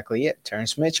is exactly it.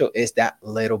 Terrence Mitchell is that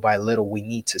little by little we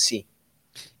need to see.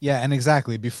 Yeah, and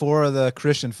exactly. Before the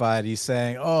Christian fight, he's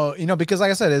saying, oh, because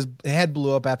like I said, his head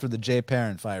blew up after the Jay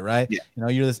Perrin fight, right? Yeah.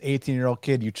 You're this 18-year-old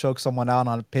kid. You choke someone out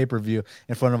on a pay-per-view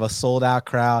in front of a sold-out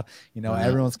crowd.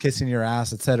 Everyone's kissing your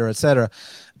ass, et cetera, et cetera.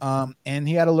 And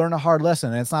he had to learn a hard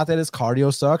lesson. And it's not that his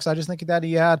cardio sucks. I just think that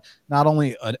he had not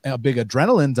only a big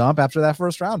adrenaline dump after that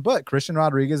first round, but Christian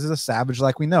Rodriguez is a savage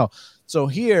like we know. So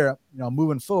here,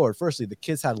 moving forward, firstly, the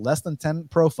kids had less than 10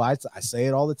 pro fights. I say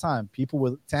it all the time. People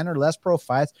with 10 or less pro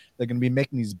fights, they're going to be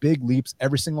making these big leaps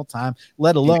every single time,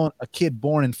 let alone a kid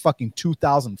born in fucking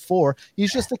 2004.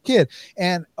 He's just a kid.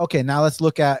 And, okay, now let's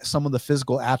look at some of the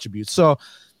physical attributes. So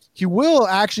he will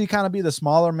actually kind of be the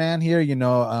smaller man here.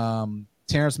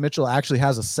 Terrence Mitchell actually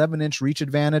has a 7-inch reach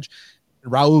advantage.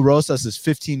 Raul Rosas is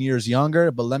 15 years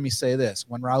younger. But let me say this.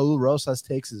 When Raul Rosas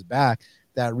takes his back,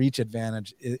 that reach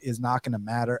advantage is not going to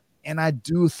matter. And I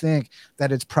do think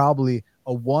that it's probably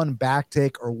a one back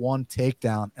take or one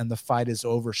takedown and the fight is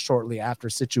over shortly after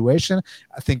situation.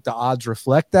 I think the odds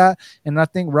reflect that. And I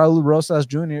think Raul Rosas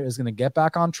Jr. is going to get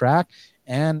back on track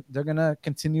and they're going to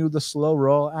continue the slow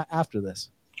roll after this.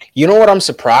 You know what? I'm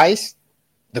surprised?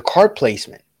 The card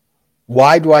placement.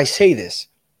 Why do I say this?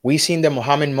 We've seen the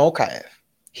Mohamed Mokaev.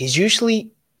 He's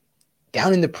usually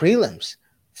down in the prelims.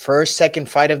 First, second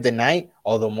fight of the night,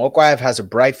 although Mokaev has a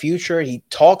bright future, he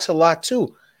talks a lot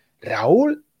too.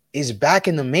 Raul is back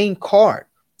in the main card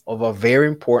of a very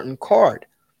important card.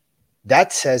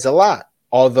 That says a lot.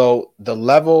 Although the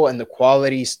level and the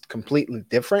quality is completely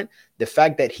different, the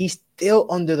fact that he's still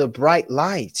under the bright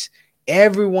lights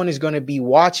everyone is going to be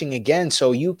watching again.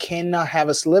 So you cannot have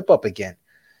a slip up again.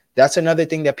 That's another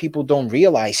thing that people don't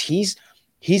realize. He's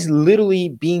literally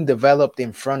being developed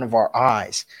in front of our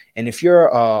eyes. And if you're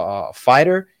a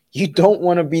fighter, you don't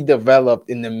want to be developed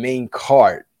in the main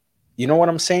card. You know what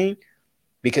I'm saying?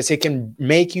 Because it can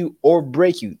make you or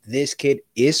break you. This kid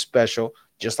is special.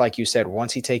 Just like you said,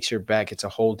 once he takes your back, it's a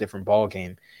whole different ball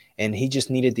game. And he just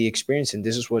needed the experience, and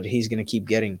this is what he's going to keep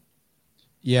getting.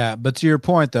 Yeah, but to your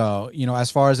point though,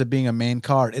 as far as it being a main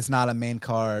card, it's not a main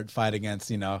card fight against,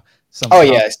 some Oh,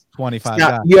 top yes. 25 It's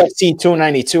not guys. UFC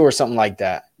 292 or something like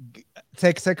that.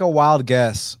 Take a wild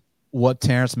guess what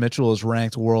Terrence Mitchell is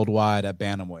ranked worldwide at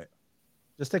bantamweight.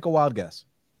 Just take a wild guess.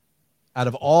 Out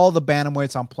of all the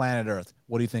bantamweights on planet Earth,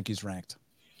 what do you think he's ranked?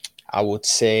 I would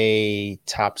say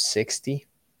top 60.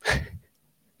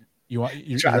 You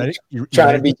ready? I'm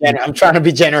trying to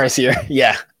be generous here.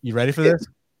 Yeah. You ready for this?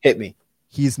 Hit me.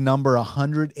 He's number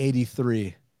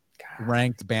 183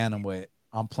 ranked bantamweight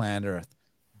on planet Earth.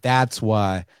 That's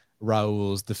why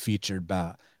Raul's the featured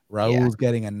bout. Raul's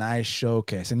getting a nice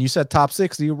showcase. And you said top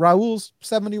 60. Raul's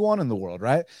 71 in the world,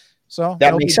 right? So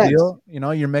that makes sense. Deal.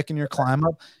 You're making your climb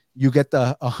up. You get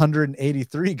the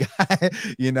 183 guy,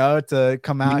 to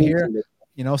come out here,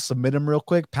 submit him real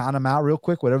quick, pound him out real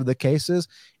quick, whatever the case is.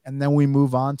 And then we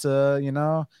move on to,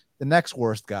 the next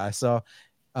worst guy. So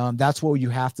that's what you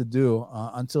have to do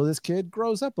until this kid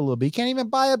grows up a little bit. He can't even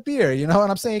buy a beer. You know what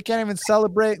I'm saying? He can't even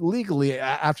celebrate legally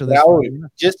after this.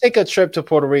 Just take a trip to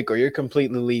Puerto Rico. You're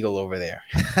completely legal over there.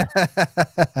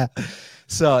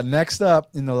 So next up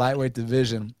in the lightweight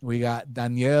division, we got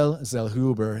Daniel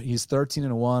Zellhuber. He's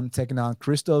 13-1, taking on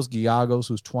Christos Giagos,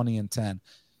 who's 20-10.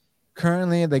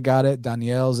 Currently, they got it.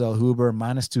 Daniel Zellhuber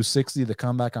minus 260. The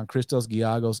comeback on Christos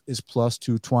Giagos is plus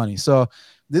 220. So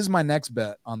this is my next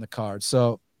bet on the card.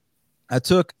 So I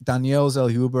took Daniel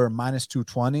Zellhuber minus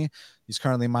 220. He's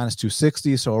currently minus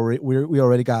 260. So we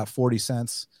already got 40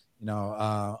 cents,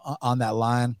 on that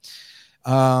line.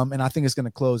 And I think it's going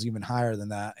to close even higher than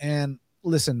that. And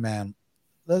listen, man,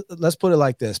 let's put it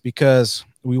like this, because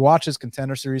we watch his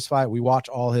Contender Series fight. We watch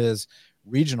all his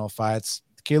regional fights.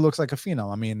 The kid looks like a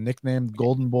phenom. I mean, nicknamed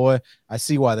Golden Boy. I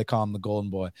see why they call him the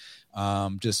Golden Boy.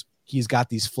 He's got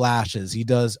these flashes. He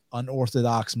does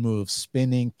unorthodox moves,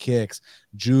 spinning kicks,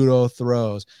 judo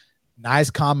throws,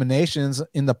 nice combinations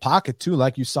in the pocket too,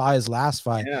 like you saw his last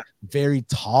fight. Yeah. Very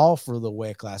tall for the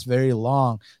weight class, very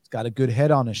long. He's got a good head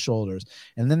on his shoulders.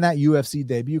 And then that UFC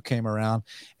debut came around,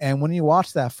 and when you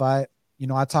watch that fight,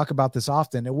 I talk about this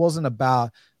often. It wasn't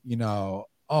about,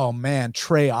 oh man,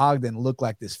 Trey Ogden looked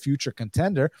like this future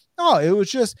contender. No, it was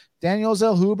just Daniel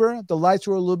Zellhuber. The lights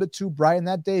were a little bit too bright in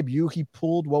that debut. He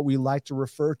pulled what we like to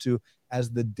refer to as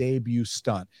the debut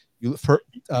stunt. For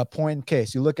point in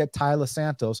case, you look at Tyler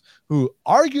Santos, who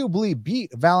arguably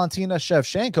beat Valentina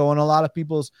Shevchenko in a lot of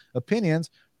people's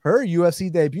opinions. Her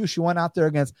UFC debut, she went out there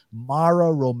against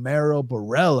Mara Romero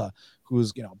Barella,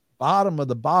 who's, bottom of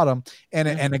the bottom.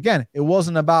 And again, it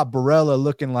wasn't about Barella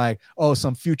looking like,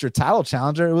 some future title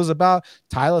challenger. It was about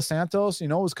Tyler Santos,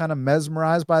 was kind of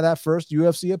mesmerized by that first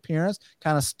UFC appearance,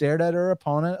 kind of stared at her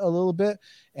opponent a little bit.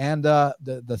 And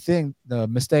the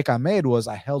mistake I made was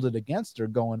I held it against her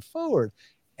going forward.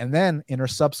 And then in her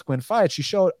subsequent fight, she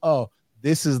showed,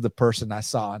 this is the person I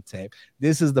saw on tape.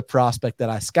 This is the prospect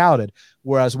that I scouted.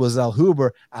 Whereas with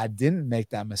Zellhuber, I didn't make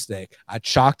that mistake. I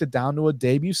chalked it down to a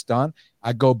debut stunt.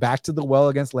 I go back to the well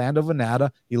against Lando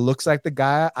Venata. He looks like the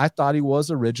guy I thought he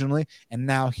was originally. And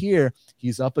now here,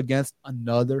 he's up against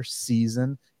another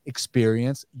seasoned,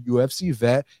 experienced UFC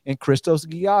vet in Christos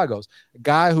Giagos, a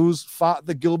guy who's fought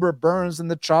the Gilbert Burns and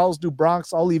the Charles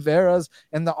DuBronx Oliveras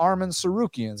and the Arman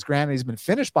Sarukians. Granted, he's been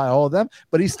finished by all of them,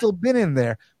 but he's still been in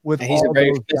there with he's all a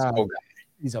very those physical guys.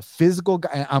 guy. He's a physical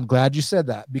guy. I'm glad you said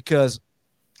that, because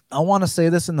I want to say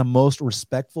this in the most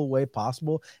respectful way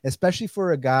possible, especially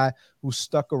for a guy who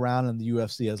stuck around in the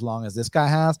UFC as long as this guy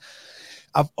has.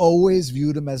 I've always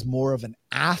viewed him as more of an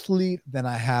athlete than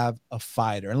I have a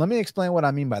fighter. And let me explain what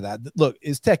I mean by that. Look,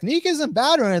 his technique isn't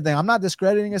bad or anything. I'm not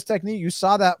discrediting his technique. You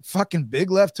saw that fucking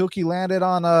big left hook he landed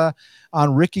on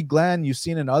Ricky Glenn. You've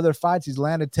seen in other fights, he's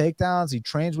landed takedowns. He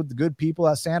trains with the good people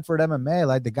at Sanford MMA.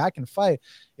 Like, the guy can fight.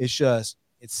 It's just,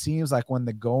 it seems like when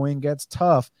the going gets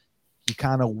tough, he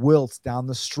kind of wilts down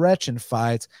the stretch in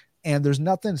fights. And there's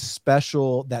nothing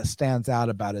special that stands out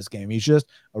about his game. He's just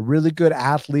a really good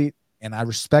athlete. And I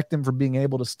respect him for being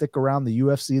able to stick around the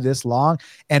UFC this long.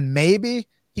 And maybe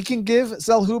he can give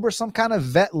Zellhuber some kind of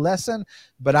vet lesson.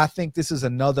 But I think this is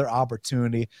another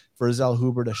opportunity for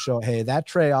Zellhuber to show, hey, that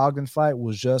Trey Ogden fight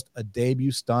was just a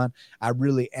debut stunt. I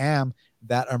really am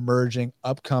that emerging,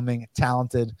 upcoming,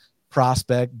 talented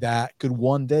prospect that could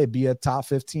one day be a top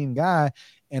 15 guy.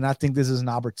 And I think this is an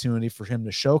opportunity for him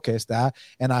to showcase that.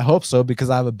 And I hope so, because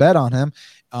I have a bet on him.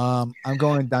 I'm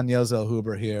going Daniel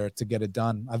Zellhuber here to get it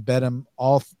done. I've bet him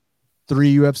all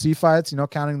 3 UFC fights,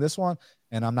 counting this one,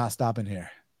 and I'm not stopping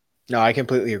here. No, I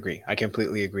completely agree. I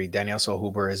completely agree. Daniel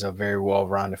Huber is a very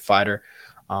well-rounded fighter.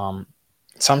 Um,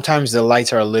 Sometimes the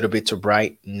lights are a little bit too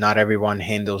bright. Not everyone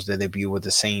handles the debut with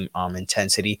the same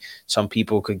intensity. Some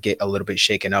people could get a little bit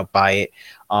shaken up by it.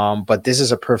 But this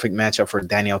is a perfect matchup for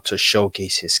Daniel to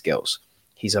showcase his skills.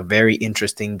 He's a very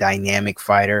interesting, dynamic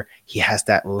fighter. He has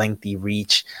that lengthy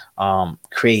reach,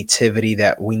 creativity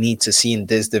that we need to see in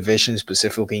this division,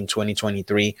 specifically in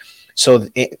 2023. So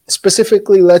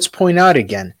specifically, let's point out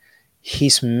again,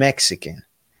 he's Mexican.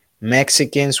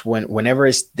 Mexicans, whenever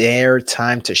it's their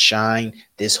time to shine,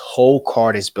 this whole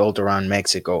card is built around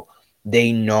Mexico.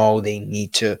 They know they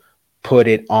need to put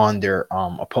it on their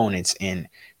opponents, and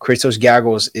Christos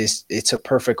Giagos it's a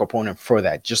perfect opponent for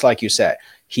that. Just like you said,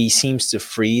 he seems to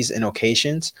freeze in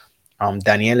occasions.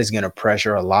 Daniel is going to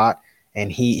pressure a lot,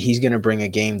 and he's going to bring a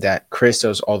game that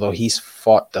Christos, although he's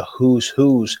fought the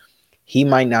who's, he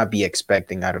might not be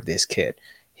expecting out of this kid.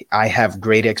 I have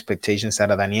great expectations out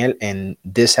of Daniel, and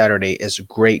this Saturday is a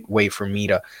great way for me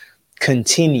to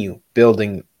continue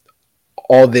building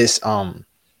all this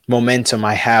momentum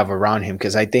I have around him,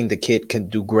 because I think the kid can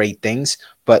do great things.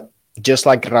 But just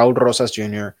like Raul Rosas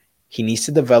Jr., he needs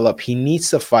to develop. He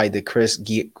needs to fight the Chris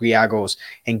Giagos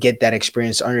and get that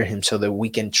experience under him so that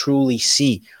we can truly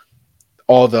see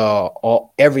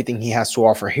everything he has to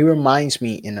offer. He reminds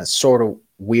me in a sort of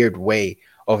weird way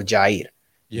of Jair.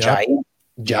 Yep.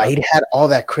 Jair had all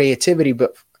that creativity,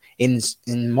 but in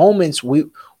moments we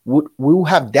will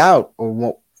have doubt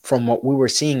from what we were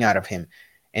seeing out of him.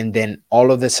 And then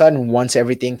all of a sudden, once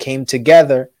everything came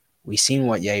together, we seen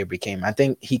what Jair became. I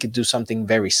think he could do something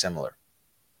very similar.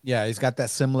 Yeah, he's got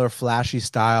that similar flashy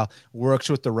style, works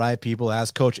with the right people, as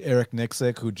Coach Eric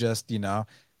Nixick, who just,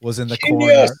 was in the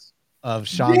corner of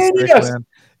Sean Strickland,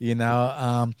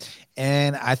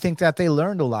 and I think that they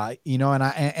learned a lot, and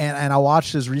I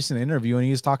watched his recent interview, and he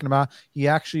was talking about he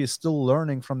actually is still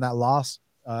learning from that loss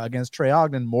against Trey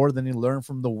Ogden more than he learned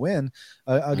from the win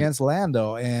against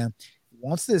Lando. And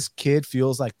once this kid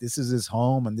feels like this is his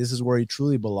home and this is where he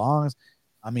truly belongs,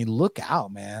 I mean, look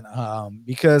out, man.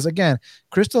 Because again,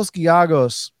 Christos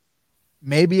Giagos,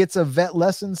 maybe it's a vet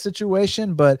lesson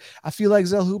situation, but I feel like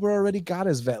Zellhuber already got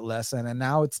his vet lesson, and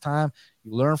now it's time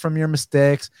you learn from your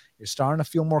mistakes. You're starting to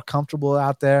feel more comfortable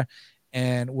out there,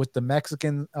 and with the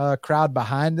Mexican crowd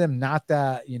behind him, not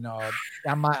that,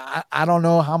 I don't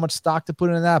know how much stock to put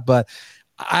into that, but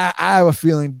I have a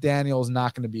feeling Daniel's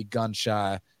not going to be gun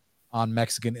shy on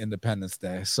Mexican Independence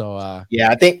Day. So yeah,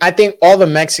 I think all the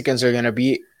Mexicans are going to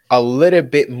be a little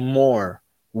bit more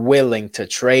willing to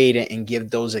trade and give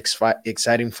those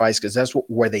exciting fights, because that's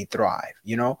where they thrive,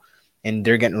 and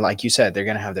they're getting, like you said, they're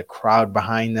going to have the crowd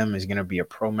behind them. It's going to be a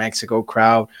pro Mexico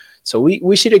crowd, so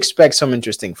we should expect some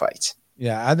interesting fights.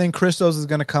 Yeah, I think Christos is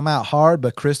going to come out hard,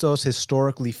 but Christos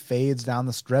historically fades down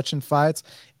the stretch in fights,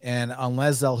 and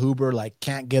unless Zellhuber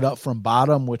can't get up from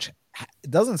bottom, which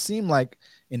doesn't seem like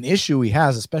an issue he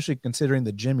has, especially considering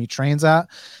the gym he trains at.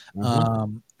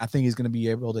 I think he's going to be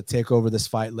able to take over this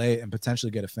fight late and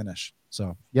potentially get a finish.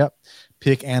 So, yep,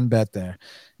 pick and bet there.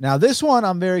 Now, this one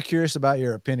I'm very curious about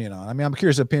your opinion on. I mean, I'm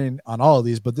curious opinion on all of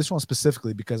these, but this one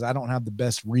specifically because I don't have the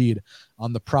best read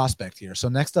on the prospect here. So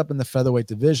next up in the featherweight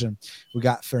division, we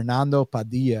got Fernando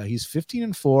Padilla. He's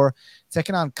 15-4,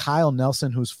 taking on Kyle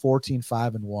Nelson, who's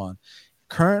 14-5-1.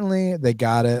 Currently, they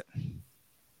got it.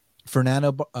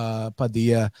 Fernando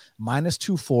Padilla minus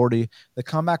 240. The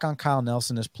comeback on Kyle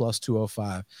Nelson is plus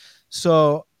 205.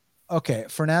 So, okay,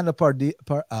 Fernando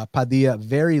Padilla,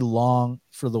 very long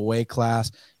for the weight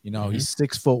class. He's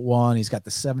 6'1". He's got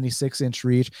the 76-inch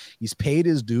reach. He's paid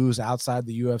his dues outside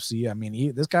the UFC. I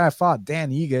mean, this guy fought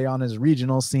Dan Ige on his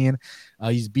regional scene.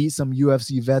 He's beat some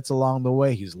UFC vets along the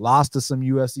way. He's lost to some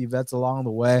UFC vets along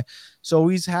the way. So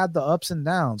he's had the ups and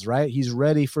downs, right? He's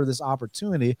ready for this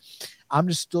opportunity. I'm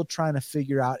just still trying to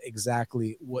figure out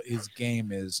exactly what his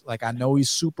game is. I know he's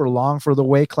super long for the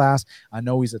weight class. I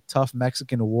know he's a tough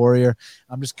Mexican warrior.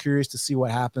 I'm just curious to see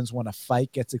what happens when a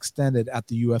fight gets extended at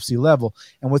the UFC level.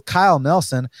 And with Kyle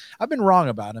Nelson, I've been wrong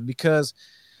about him because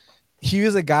he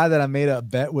was a guy that I made a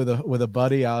bet with a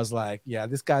buddy. I was like, yeah,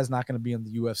 this guy's not going to be in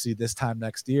the UFC this time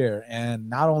next year. And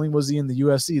not only was he in the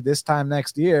UFC this time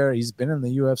next year, he's been in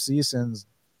the UFC since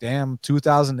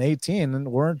 2018,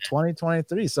 and we're in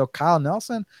 2023. So Kyle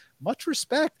Nelson much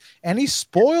respect. And he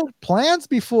spoiled plans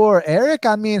before, Eric.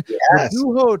 I mean, the Yes.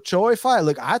 Duho Choi fight.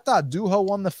 Look, I thought Duho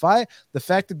won the fight. The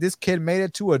fact that this kid made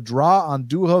it to a draw on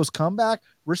Duho's comeback,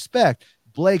 respect.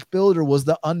 Blake Builder was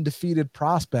the undefeated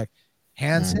prospect.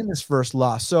 Hands him his first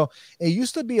loss. So it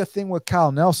used to be a thing with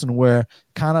Kyle Nelson where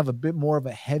kind of a bit more of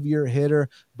a heavier hitter,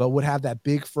 but would have that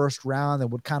big first round that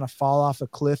would kind of fall off a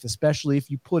cliff, especially if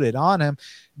you put it on him.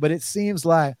 But it seems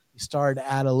like he started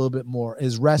to add a little bit more.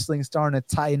 His wrestling starting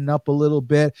to tighten up a little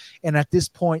bit. And at this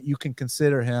point, you can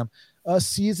consider him a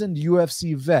seasoned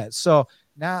UFC vet. So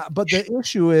now, but the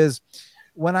issue is,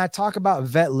 when I talk about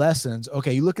vet lessons,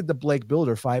 okay, you look at the Blake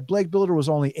Builder fight. Blake Builder was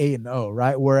only 8-0,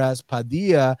 right? Whereas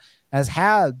Padilla has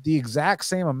had the exact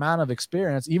same amount of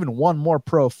experience, even one more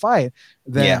pro fight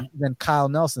than Kyle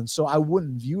Nelson. So I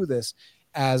wouldn't view this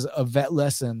as a vet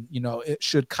lesson. You know, it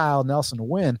should Kyle Nelson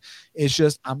win. It's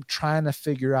just I'm trying to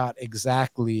figure out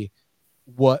exactly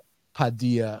who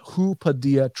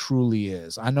Padilla truly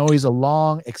is. I know he's a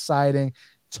long, exciting,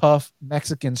 tough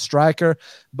Mexican striker,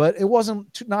 but it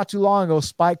wasn't not too long ago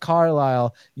Spike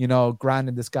Carlisle, you know,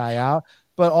 grinded this guy out.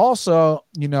 But also,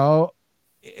 you know,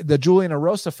 the Julian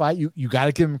Erosa fight, you got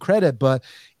to give him credit, but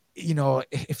you know,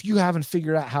 if you haven't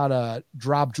figured out how to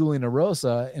drop Julian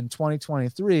Erosa in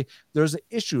 2023, there's an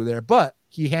issue there, but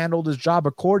he handled his job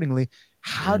accordingly.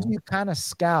 How do you kind of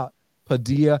scout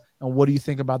Padilla, and what do you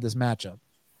think about this matchup?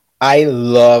 I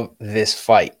love this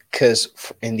fight because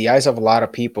in the eyes of a lot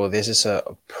of people, this is a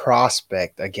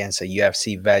prospect against a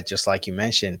UFC vet, just like you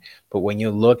mentioned. But when you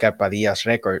look at Padilla's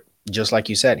record, just like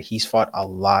you said, he's fought a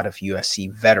lot of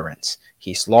UFC veterans.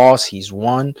 He's lost, he's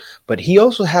won, but he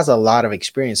also has a lot of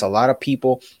experience. A lot of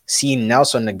people see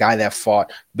Nelson, the guy that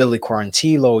fought Billy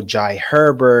Quarantillo, Jai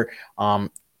Herbert,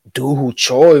 Dooho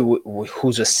Choi,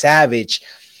 who's a savage.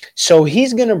 So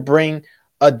he's going to bring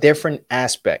a different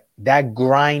aspect, that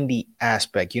grindy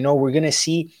aspect. You know, we're going to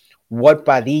see what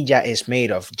Padilla is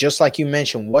made of. Just like you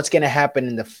mentioned, what's going to happen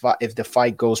in the fight if the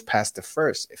fight goes past the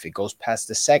first, if it goes past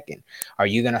the second? Are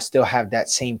you going to still have that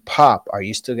same pop? Are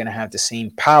you still going to have the same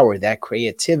power, that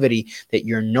creativity that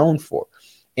you're known for?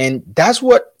 And that's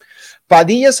what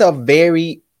Padilla's a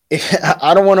very,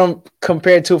 I don't want to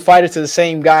compare two fighters to the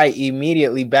same guy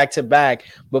immediately back to back,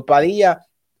 but Padilla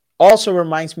also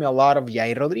reminds me a lot of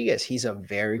Yair Rodriguez. He's a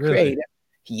very creative.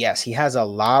 Yes, he has a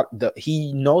lot.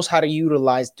 He knows how to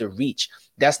utilize the reach.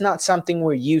 That's not something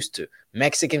we're used to.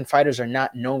 Mexican fighters are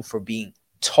not known for being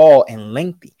tall and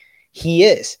lengthy. He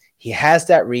is. He has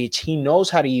that reach. He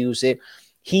knows how to use it.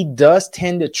 He does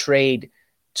tend to trade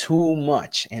too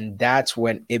much, and that's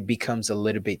when it becomes a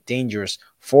little bit dangerous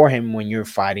for him when you're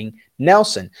fighting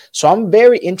Nelson. So I'm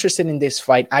very interested in this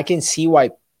fight. I can see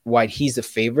why he's the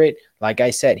favorite. Like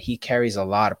I said, he carries a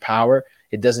lot of power.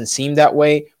 It doesn't seem that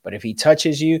way, but if he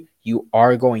touches you, you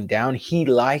are going down. He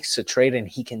likes to trade, and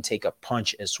he can take a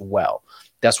punch as well.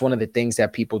 That's one of the things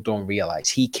that people don't realize.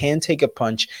 He can take a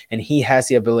punch, and he has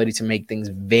the ability to make things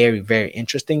very, very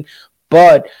interesting.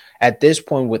 But at this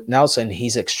point with Nelson,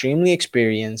 he's extremely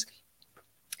experienced.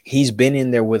 He's been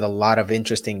in there with a lot of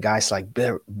interesting guys like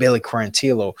Billy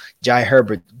Quarantillo, Jai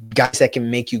Herbert, guys that can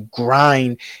make you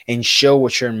grind and show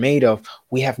what you're made of.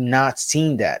 We have not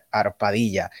seen that out of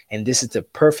Padilla, and this is the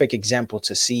perfect example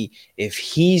to see if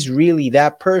he's really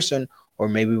that person, or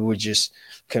maybe we're just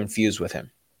confused with him.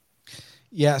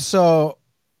 Yeah, so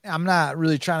I'm not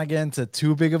really trying to get into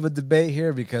too big of a debate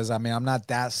here because, I mean, I'm not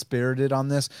that spirited on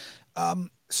this.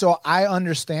 So I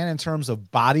understand in terms of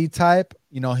body type,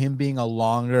 you know, him being a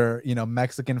longer, you know,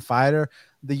 Mexican fighter,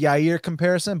 the Yair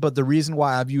comparison. But the reason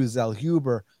why I view Zell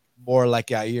Huber more like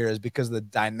Yair is because of the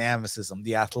dynamicism,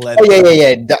 the athletic. Oh,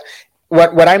 yeah.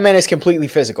 What I meant is completely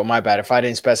physical. My bad. If I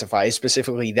didn't specify, it's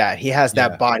specifically that he has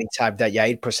that body type that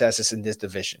Yair possesses in this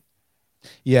division.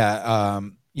 Yeah.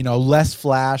 You know, less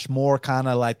flash, more kind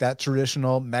of like that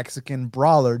traditional Mexican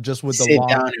brawler, just with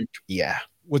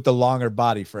with the longer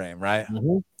body frame, right?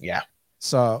 Yeah.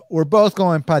 So we're both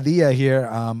going Padilla here.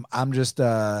 I'm just,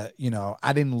 you know,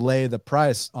 I didn't lay the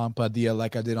price on Padilla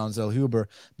like I did on Zell Huber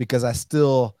because I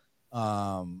still,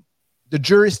 the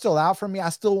jury's still out for me. I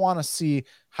still want to see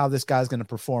how this guy's going to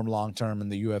perform long-term in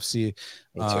the UFC.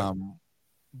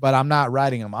 But I'm not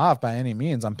writing him off by any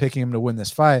means. I'm picking him to win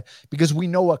this fight because we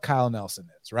know what Kyle Nelson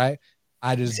is, right?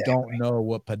 I just don't know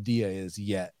what Padilla is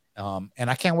yet. And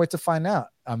I can't wait to find out.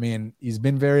 I mean, he's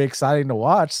been very exciting to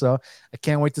watch, so I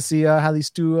can't wait to see how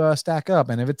these two stack up.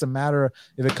 And if it's a matter,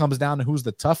 if it comes down to who's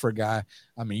the tougher guy,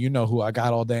 I mean, you know who I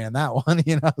got all day in that one,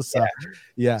 you know? So,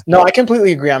 yeah. No, I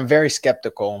completely agree. I'm very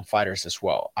skeptical on fighters as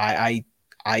well. I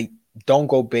don't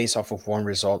go based off of one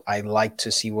result. I like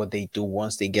to see what they do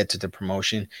once they get to the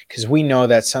promotion, because we know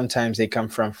that sometimes they come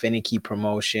from finicky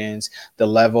promotions. The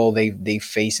level they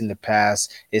face in the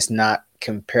past is not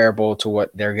comparable to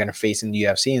what they're going to face in the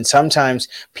UFC. And sometimes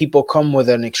people come with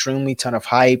an extremely ton of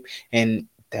hype, and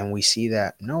then we see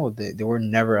that no, they were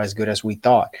never as good as we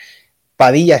thought.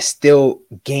 Padilla is still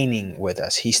gaining with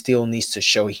us. He still needs to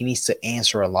show, he needs to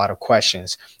answer a lot of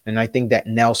questions. And I think that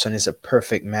Nelson is a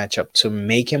perfect matchup to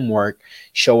make him work,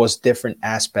 show us different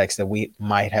aspects that we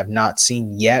might have not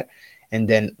seen yet, and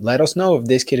then let us know if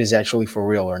this kid is actually for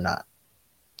real or not.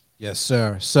 Yes,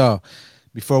 sir. So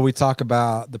before we talk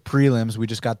about the prelims, we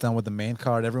just got done with the main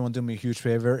card. Everyone do me a huge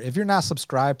favor. If you're not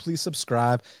subscribed, please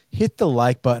subscribe. Hit the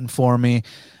like button for me.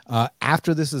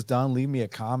 After this is done, leave me a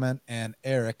comment. And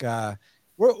Eric,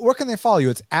 where can they follow you?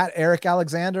 It's at Eric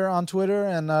Alexander on Twitter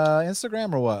and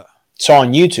Instagram, or what? So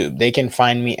on YouTube, they can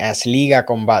find me as Liga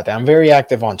Combate. I'm very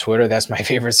active on Twitter. That's my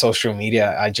favorite social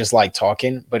media. I just like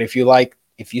talking. But if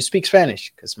you speak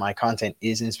Spanish, because my content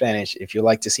is in Spanish, if you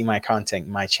like to see my content,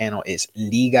 my channel is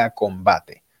Liga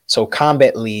Combate. So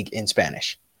Combat League in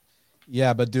Spanish.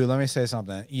 Yeah, but dude, let me say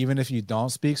something. Even if you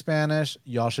don't speak Spanish,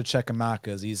 y'all should check him out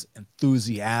because he's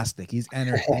enthusiastic. He's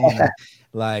entertaining.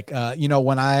 Like,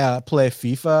 when I play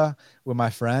FIFA with my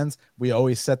friends, we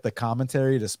always set the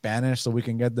commentary to Spanish so we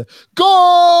can get the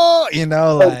goal,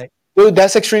 like. Dude,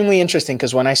 that's extremely interesting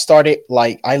because when I started,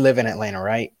 like, I live in Atlanta,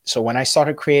 right? So when I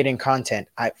started creating content,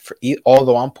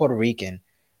 although I'm Puerto Rican,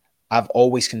 I've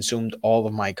always consumed all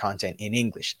of my content in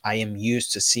English. I am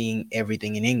used to seeing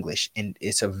everything in English, and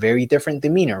it's a very different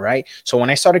demeanor, right? So when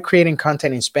I started creating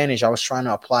content in Spanish, I was trying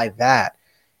to apply that.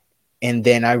 And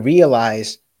then I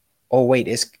realized, oh, wait,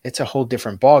 it's a whole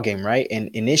different ball game, right? And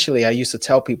initially I used to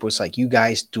tell people, it's like, you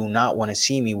guys do not want to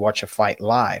see me watch a fight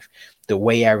live. The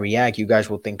way I react, you guys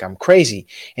will think I'm crazy.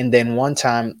 And then one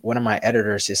time, one of my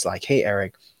editors is like, hey,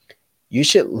 Eric, you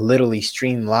should literally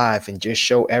stream live and just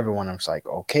show everyone. I was like,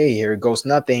 okay, here it goes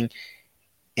nothing.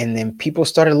 And then people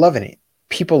started loving it.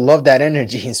 People love that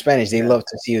energy in Spanish. They love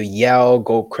to see you yell,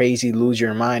 go crazy, lose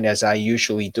your mind, as I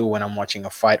usually do when I'm watching a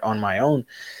fight on my own.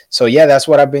 So yeah, that's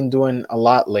what I've been doing a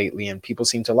lot lately, and people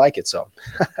seem to like it. So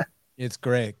It's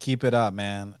great. Keep it up,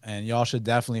 man. And y'all should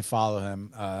definitely follow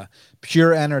him.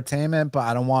 Pure entertainment, but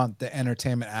I don't want the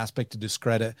entertainment aspect to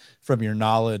discredit from your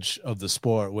knowledge of the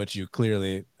sport, which you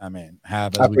clearly,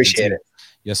 have. I appreciate it.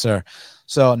 Yes, sir.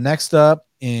 So next up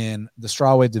in the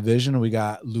strawweight division, we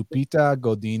got Lupita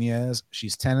Godinez.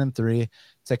 She's 10-3,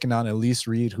 taking on Elise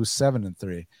Reed, who's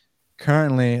 7-3.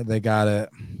 Currently, they got it.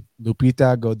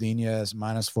 Lupita Godinez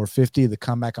minus 450. The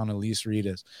comeback on Elise Reed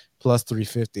is plus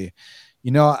 350.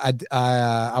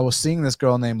 I was seeing this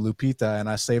girl named Lupita, and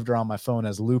I saved her on my phone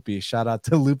as Loopy. Shout out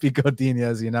to Loopy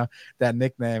Godinez, that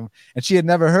nickname. And she had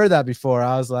never heard that before.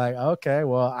 I was like, okay,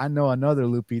 well, I know another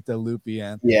Lupita Loopy,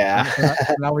 and yeah,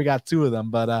 now we got two of them.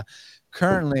 But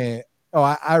currently,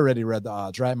 I already read the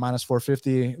odds, right? Minus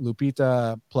 450,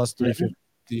 Lupita plus 350.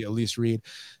 Elise Reed.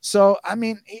 So,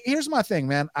 here's my thing,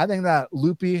 man. I think that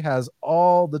Loopy has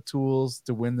all the tools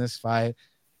to win this fight,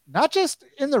 not just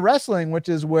in the wrestling, which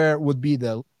is where it would be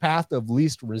the path of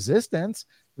least resistance.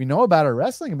 We know about her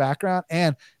wrestling background,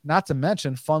 and not to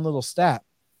mention, fun little stat,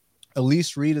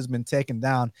 Elise Reed has been taken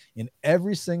down in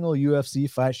every single UFC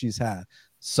fight she's had,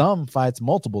 some fights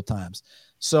multiple times.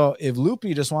 So if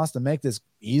Loopy just wants to make this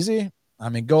easy,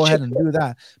 go ahead and do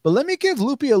that. But let me give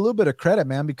Loopy a little bit of credit,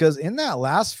 man, because in that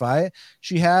last fight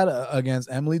she had against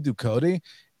Emily Ducote,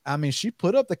 she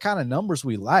put up the kind of numbers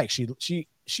we like.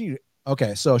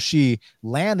 Okay, so she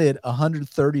landed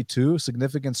 132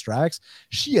 significant strikes.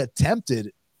 She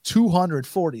attempted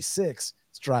 246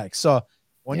 strikes. So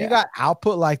when you got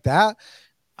output like that,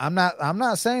 I'm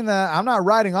not saying that. I'm not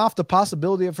writing off the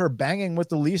possibility of her banging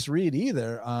with Elise Reed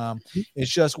either.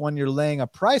 It's just when you're laying a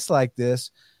price like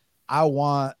this, I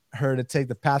want her to take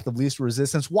the path of least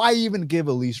resistance. Why even give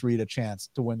Elise Reed a chance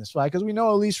to win this fight? Because we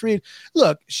know Elise Reed,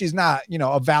 look, she's not,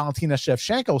 a Valentina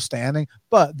Shevchenko standing,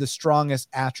 but the strongest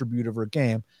attribute of her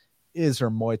game is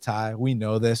her Muay Thai. We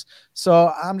know this.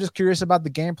 So I'm just curious about the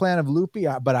game plan of Loopy,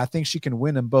 but I think she can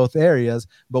win in both areas,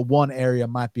 but one area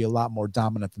might be a lot more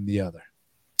dominant than the other.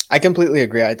 I completely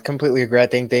agree. I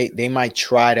think they might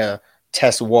try to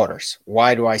test waters.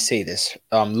 Why do I say this?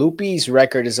 Loopy's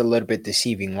record is a little bit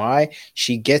deceiving. Why?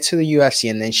 She gets to the UFC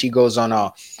and then she goes on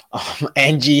a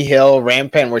NG Hill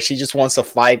rampant where she just wants to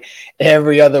fight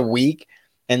every other week.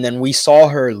 And then we saw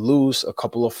her lose a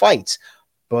couple of fights.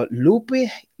 But Loopy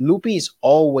is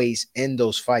always in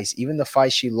those fights. Even the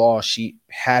fight she lost, she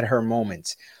had her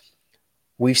moments.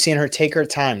 We've seen her take her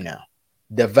time now,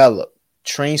 develop,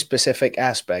 train specific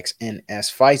aspects. And as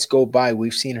fights go by,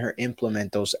 we've seen her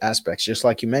implement those aspects. Just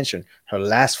like you mentioned, her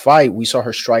last fight, we saw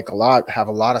her strike a lot, have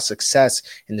a lot of success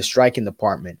in the striking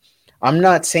department. I'm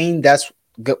not saying that's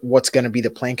what's going to be the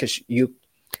plan, because you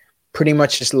pretty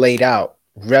much just laid out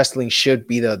wrestling should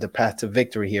be the path to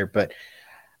victory here. But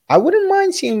I wouldn't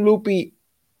mind seeing Loopy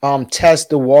test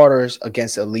the waters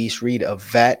against Elise Reed, a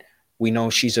vet. We know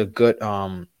she's a good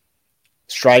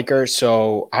striker.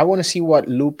 So I want to see what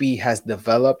Loopy has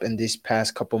developed in these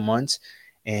past couple months,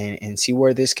 and see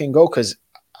where this can go, because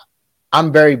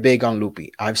I'm very big on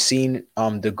Loopy. I've seen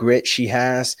the grit she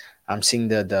has. I'm seeing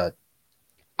the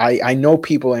I know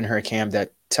people in her camp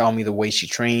that tell me the way she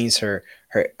trains, her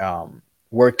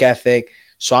work ethic.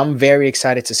 So I'm very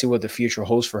excited to see what the future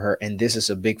holds for her, and this is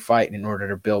a big fight in order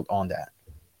to build on that.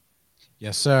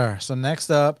 Yes, sir. So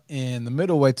next up in the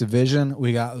middleweight division,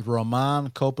 we got Roman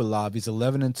Kopylov. He's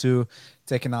 11-2,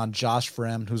 taking on Josh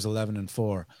Fremd, who's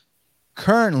 11-4.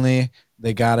 Currently,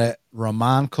 they got it.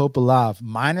 Roman Kopylov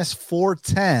minus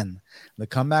 410. The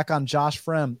comeback on Josh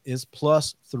Fremd is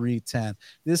plus 310.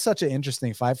 This is such an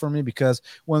interesting fight for me because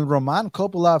when Roman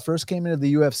Kopylov first came into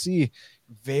the UFC,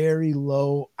 very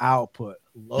low output,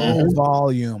 low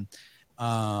volume.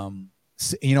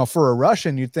 For a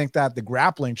Russian, you'd think that the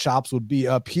grappling chops would be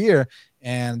up here,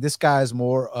 and this guy's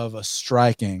more of a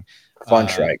striking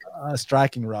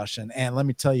Russian. And let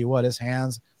me tell you what, his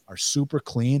hands are super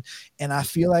clean, and I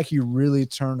feel like he really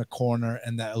turned a corner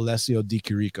in that Alessio Di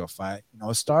Chirico fight.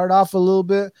 It started off a little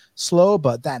bit slow,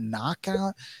 but that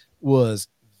knockout was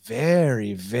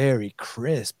very, very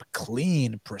crisp,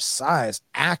 clean, precise,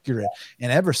 accurate.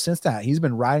 And ever since that, he's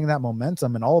been riding that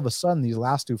momentum, and all of a sudden, these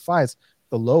last two fights,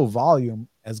 the low volume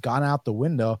has gone out the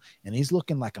window, and he's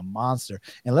looking like a monster.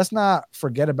 And let's not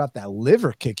forget about that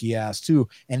liver kick he has too,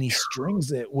 and he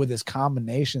strings it with his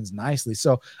combinations nicely.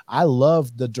 So I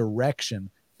love the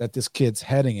direction that this kid's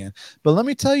heading in. But let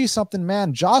me tell you something,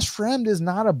 man. Josh Fremd is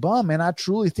not a bum, and I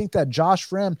truly think that Josh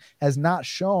Fremd has not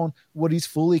shown what he's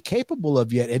fully capable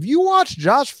of yet. If you watch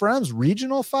Josh Fremd's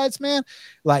regional fights, man,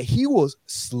 like he was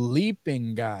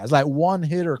sleeping guys, like one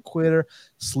hitter quitter,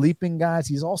 sleeping guys.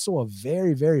 He's also a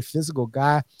very, very physical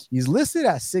guy. He's listed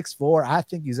at 6'4". I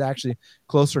think he's actually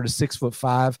closer to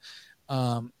 6'5".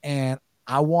 And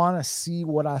I want to see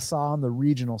what I saw on the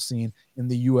regional scene in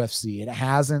the UFC. It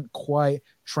hasn't quite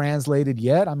translated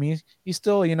yet. I mean, he's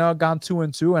still, gone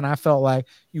 2-2, and I felt like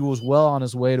he was well on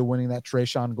his way to winning that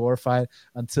Tresean Gore fight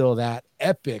until that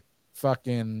epic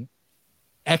fucking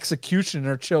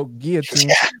executioner choke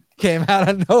guillotine came out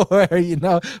of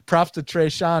nowhere. Props to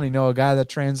Tresean, a guy that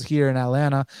trains here in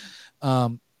Atlanta.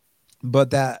 But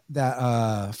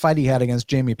that fight he had against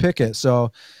Jamie Pickett.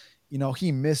 So,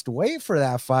 he missed weight for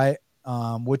that fight.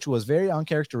 Which was very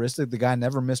uncharacteristic. The guy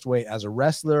never missed weight as a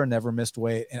wrestler, never missed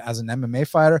weight as an MMA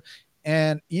fighter.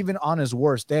 And even on his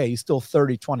worst day, he's still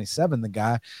 30-27, the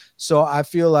guy. So I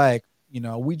feel like,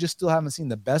 we just still haven't seen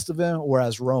the best of him.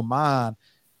 Whereas Roman,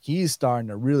 he's starting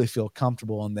to really feel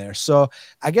comfortable in there. So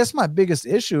I guess my biggest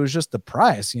issue is just the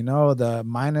price, the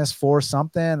minus 4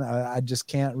 something. I just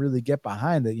can't really get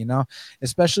behind it,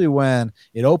 especially when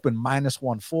it opened minus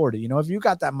 140. If you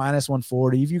got that minus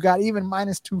 140, if you got even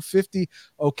minus 250,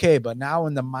 okay. But now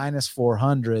in the minus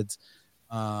 400s,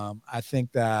 I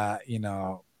think that,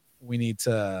 we need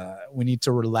to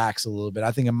relax a little bit.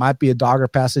 I think it might be a dog or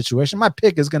pass situation. My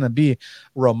pick is going to be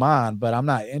Roman, but I'm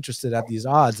not interested at these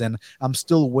odds, and I'm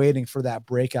still waiting for that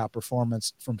breakout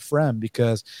performance from Fremd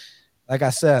because, like I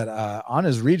said, on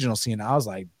his regional scene, I was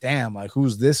like, damn, like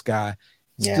who's this guy?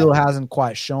 Still hasn't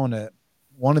quite shown it.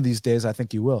 One of these days, I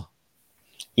think he will.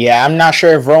 Yeah, I'm not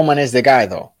sure if Roman is the guy,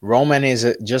 though. Roman is,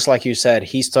 just like you said,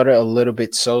 he started a little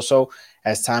bit so-so.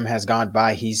 As time has gone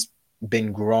by, he's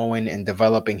been growing and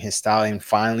developing his style, and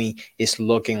finally it's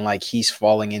looking like he's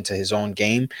falling into his own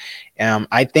game.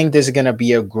 I think this is going to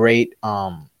be a great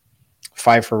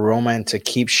fight for Roman to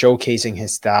keep showcasing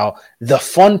his style, the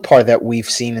fun part that we've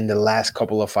seen in the last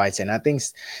couple of fights. And I think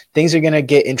things are going to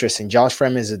get interesting. Josh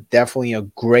Fremd is definitely a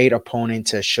great opponent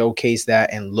to showcase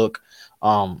that and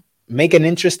make an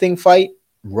interesting fight.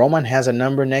 Roman has a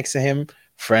number next to him.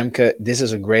 This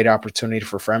is a great opportunity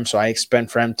for Fremd. So I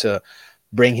expect Fremd to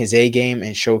bring his A game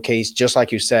and showcase, just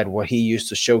like you said, what he used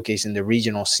to showcase in the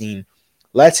regional scene.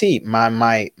 Let's see.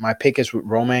 My pick is with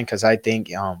Roman because I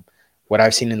think what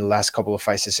I've seen in the last couple of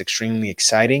fights is extremely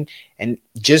exciting. And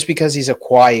just because he's a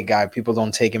quiet guy, people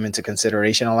don't take him into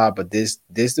consideration a lot. But this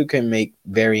dude can make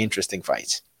very interesting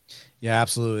fights. Yeah,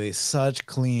 absolutely. Such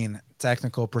clean,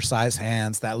 technical, precise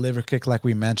hands. That liver kick, like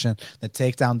we mentioned, the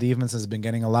takedown defense has been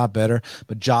getting a lot better.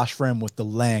 But Josh Frim with the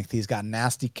length, he's got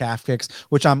nasty calf kicks,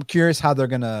 which I'm curious how they're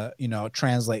gonna,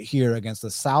 translate here against the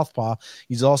southpaw.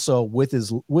 He's also with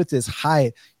his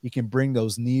height, he can bring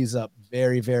those knees up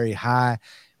very, very high.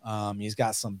 He's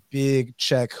got some big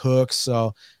check hooks.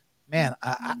 So man,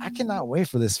 I cannot wait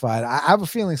for this fight. I have a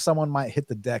feeling someone might hit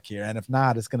the deck here, and if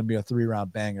not, it's going to be a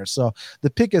 3-round banger. So the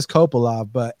pick is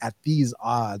Kopolov, but at these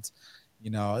odds,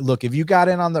 look, if you got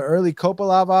in on the early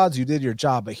Kopolov odds, you did your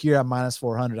job. But here at minus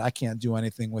 400, I can't do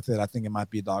anything with it. I think it might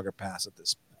be a dog or pass at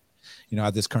this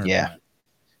current point.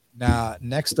 Now,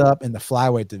 next up in the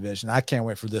flyweight division, I can't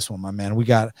wait for this one, my man. We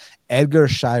got Edgar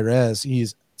Chairez.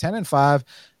 He's 10-5.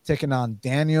 Taking on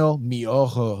Daniel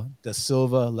Miojo da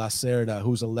Silva Lacerda,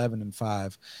 who's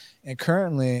 11-5. And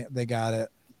currently they got it.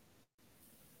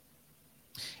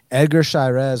 Edgar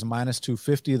Chairez minus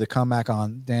 250. The comeback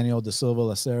on Daniel da Silva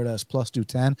Lacerda is plus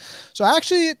 210. So I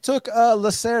actually took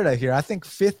Lacerda here. I think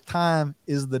fifth time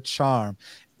is the charm.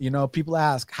 People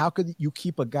ask, how could you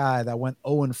keep a guy that went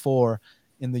 0-4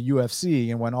 in the UFC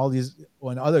and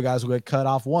when other guys would get cut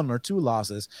off 1 or 2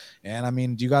 losses? And I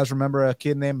mean, do you guys remember a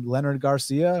kid named Leonard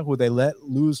Garcia who they let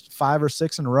lose 5 or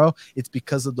 6 in a row? It's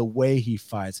because of the way he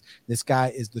fights. This guy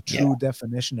is the true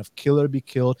definition of killer be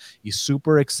killed. He's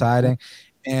super exciting.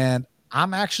 And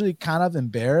I'm actually kind of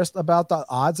embarrassed about the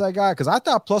odds I got because I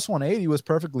thought plus 180 was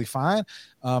perfectly fine.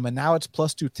 And now it's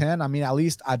plus 210. I mean, at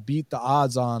least I beat the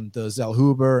odds on the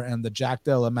Zellhuber and the Jack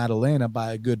Della Maddalena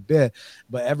by a good bit.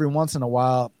 But every once in a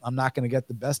while, I'm not going to get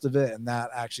the best of it. And that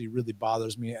actually really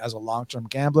bothers me as a long-term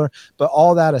gambler. But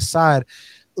all that aside,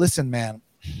 listen, man,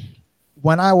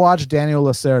 when I watch Daniel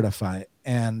Lacerda fight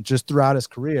and just throughout his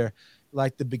career,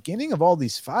 like the beginning of all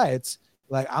these fights,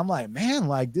 like, I'm like, man,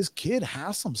 like this kid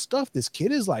has some stuff. This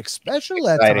kid is like special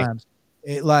at times.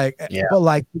 But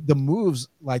like the moves,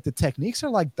 like the techniques are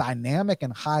like dynamic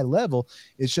and high level.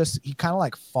 It's just, he kind of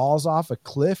like falls off a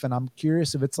cliff. And I'm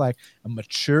curious if it's like a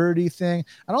maturity thing.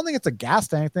 I don't think it's a gas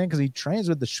tank thing because he trains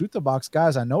with the shoot the box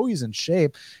guys. I know he's in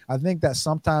shape. I think that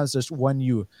sometimes just when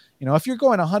if you're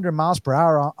going 100 miles per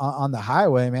hour on the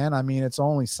highway, man, I mean, it's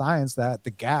only science that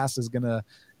the gas is going to,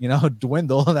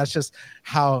 dwindle. That's just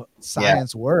how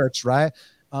science works, right?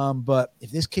 But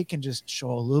if this kid can just show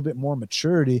a little bit more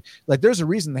maturity, like there's a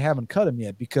reason they haven't cut him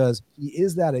yet because he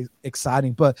is that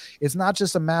exciting. But it's not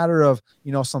just a matter of,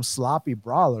 some sloppy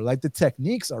brawler. Like the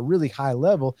techniques are really high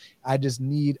level. I just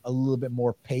need a little bit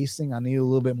more pacing. I need a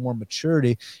little bit more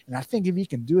maturity. And I think if he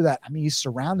can do that, I mean, he's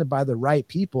surrounded by the right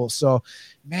people. So,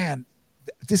 man,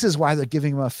 this is why they're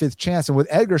giving him a 5th chance. And with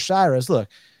Edgar Chairez, look,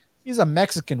 he's a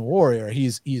Mexican warrior.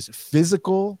 He's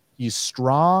physical. He's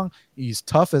strong. He's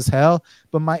tough as hell.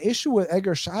 But my issue with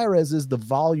Edgar Chairez is the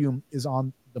volume is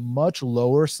on the much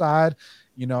lower side.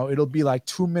 It'll be like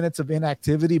 2 minutes of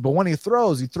inactivity. But when he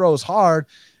throws hard.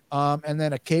 And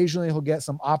then occasionally he'll get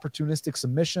some opportunistic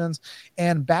submissions.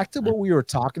 And back to what we were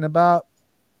talking about,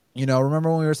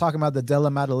 remember when we were talking about the Della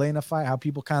Maddalena fight, how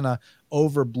people kind of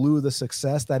overblew the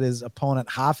success that his opponent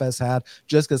Hafez had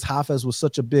just because Hafez was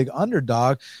such a big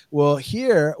underdog. Well,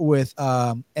 here with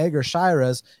Edgar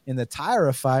Chairez in the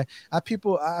Tyra fight, I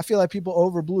feel like people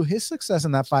overblew his success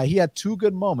in that fight. He had 2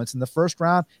 good moments. In the first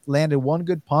round, landed 1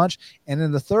 good punch, and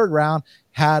in the third round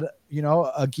had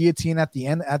a guillotine at the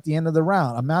end of the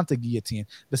round, a mounted guillotine.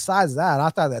 Besides that, I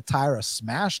thought that Tyra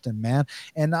smashed him, man.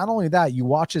 And not only that, you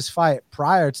watch his fight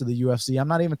prior to the UFC. I'm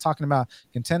not even talking about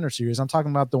Contender Series. I'm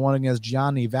talking about the one against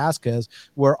Gianni Vasquez,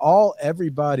 where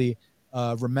everybody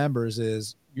remembers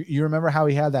is you remember how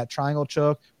he had that triangle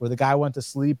choke where the guy went to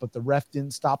sleep, but the ref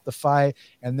didn't stop the fight,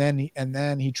 and then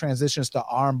he transitions to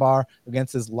armbar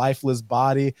against his lifeless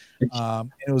body.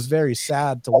 And it was very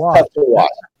sad to watch.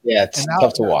 Yeah, it's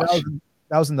tough to watch.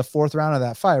 That was in the 4th round of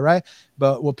that fight, right?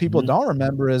 But what people don't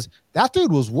remember is that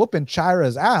dude was whooping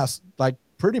Chairez's ass like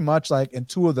pretty much like in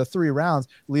 2 of the 3 rounds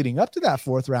leading up to that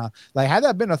 4th round. Like had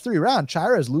that been a 3-round,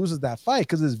 Chairez loses that fight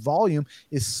because his volume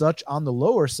is such on the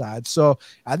lower side. So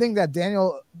I think that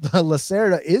Daniel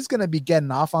Lacerda is going to be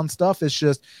getting off on stuff. It's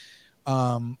just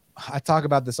I talk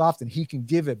about this often. He can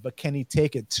give it, but can he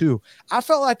take it too? I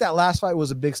felt like that last fight was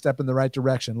a big step in the right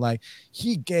direction. Like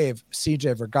he gave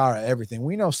CJ Vergara everything.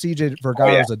 We know CJ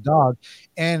Vergara is a dog,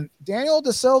 and Daniel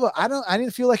Da Silva, I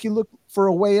didn't feel like he looked for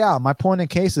a way out. My point in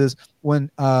case is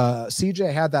when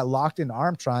CJ had that locked in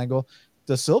arm triangle,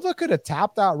 Da Silva could have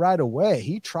tapped out right away.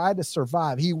 He tried to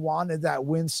survive. He wanted that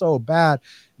win so bad,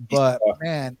 but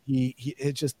man,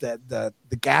 it just that the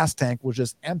gas tank was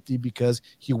just empty because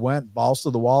he went balls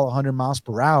to the wall 100 miles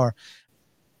per hour.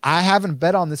 I haven't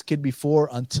bet on this kid before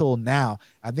until now.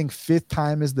 I think fifth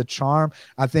time is the charm.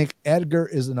 I think Edgar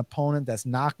is an opponent that's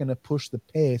not going to push the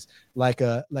pace like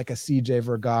a CJ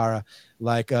Vergara,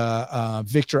 like a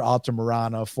Victor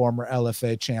Altamirano, former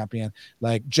LFA champion,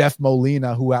 like Jeff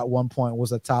Molina, who at one point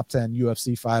was a top 10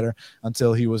 UFC fighter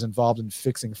until he was involved in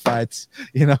fixing fights.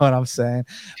 You know what I'm saying?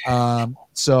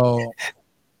 So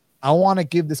I want to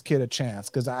give this kid a chance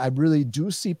because I really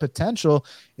do see potential.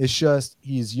 It's just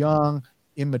he's young,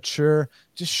 immature.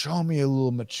 Just show me a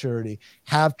little maturity.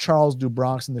 Have Charles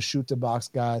DuBronx and the shoot the box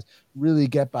guys really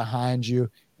get behind you,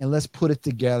 and let's put it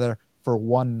together for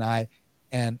one night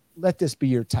and let this be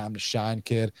your time to shine,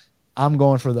 kid. I'm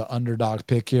going for the underdog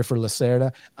pick here for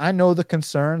Lacerda. I know the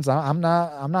concerns. I'm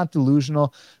not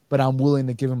delusional, but I'm willing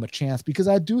to give him a chance because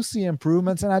I do see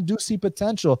improvements and I do see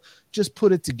potential. Just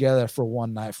put it together for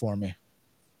one night for me.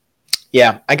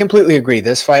 Yeah, I completely agree.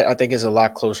 This fight, I think, is a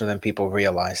lot closer than people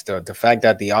realize. The fact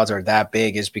that the odds are that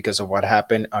big is because of what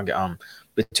happened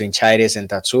between Chaires and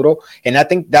Tatsuro. And I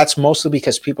think that's mostly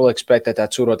because people expected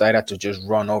Tatsuro Taira to just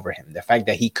run over him. The fact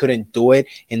that he couldn't do it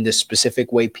in the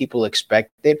specific way people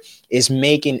expected is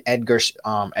making Edgar's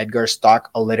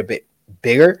stock a little bit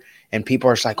bigger. And people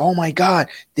are like, oh my God,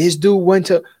 this dude went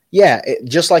to,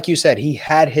 just like you said, he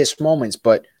had his moments,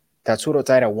 but Tatsuro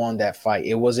Taira won that fight.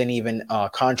 It wasn't even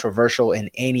controversial in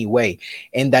any way.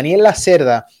 And Daniel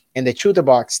Lacerda and the Shooter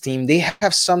Box team, they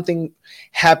have something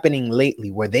happening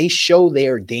lately where they show they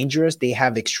are dangerous. They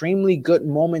have extremely good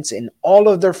moments in all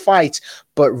of their fights,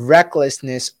 but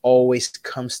recklessness always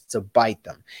comes to bite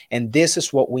them. And this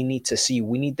is what we need to see.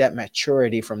 We need that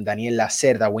maturity from Daniel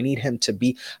Lacerda. We need him to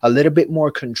be a little bit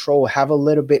more control, have a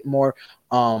little bit more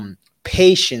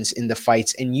patience in the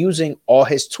fights and using all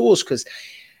his tools, because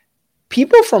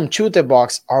people from Shooter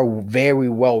Box are very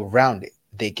well rounded.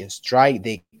 They can strike,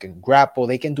 they can grapple,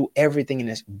 they can do everything in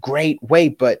a great way,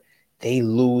 but they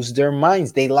lose their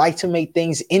minds. They like to make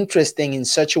things interesting in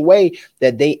such a way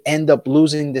that they end up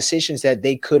losing decisions that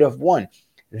they could have won.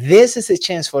 This is a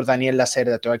chance for Daniel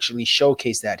Lacerda to actually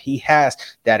showcase that he has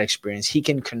that experience. He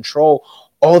can control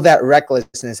all that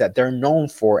recklessness that they're known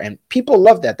for, and people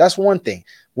love that. That's one thing.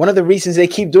 One of the reasons they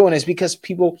keep doing it is because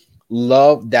people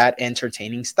love that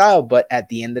entertaining style, but at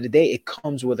the end of the day, it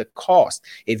comes with a cost.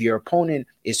 If your opponent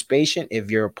is patient,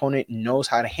 if your opponent knows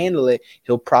how to handle it,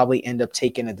 he'll probably end up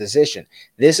taking a decision.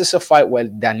 This is a fight where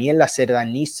Daniel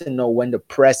Lacerda needs to know when to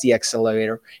press the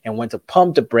accelerator and when to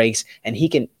pump the brakes, and he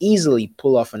can easily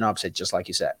pull off an upset, just like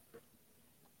you said.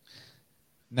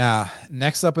 Now,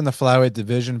 next up in the flyweight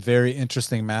division, very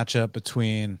interesting matchup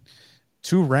between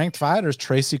two ranked fighters,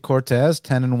 Tracy Cortez,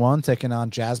 10-1, taking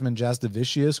on Jasmine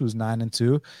Jasdavicius, who's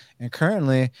 9-2. And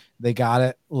currently, they got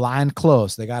it lined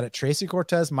close. They got it Tracy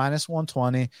Cortez minus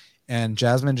 120 and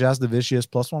Jasmine Jasdavicius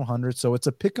plus 100. So it's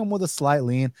a pick 'em with a slight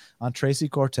lean on Tracy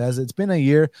Cortez. It's been a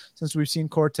year since we've seen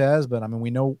Cortez, but I mean, we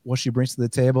know what she brings to the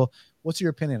table. What's your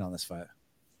opinion on this fight?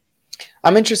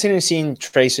 I'm interested in seeing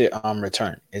Tracy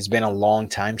return. It's been a long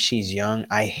time. She's young.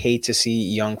 I hate to see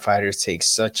young fighters take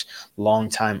such long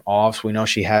time off. We know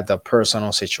she had the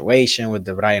personal situation with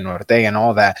the Brian Ortega and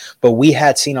all that, but we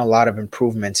had seen a lot of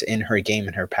improvements in her game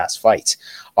in her past fights.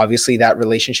 Obviously, that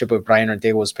relationship with Brian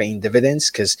Ortega was paying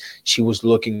dividends because she was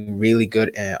looking really good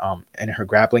in her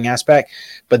grappling aspect.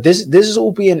 But this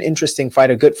will be an interesting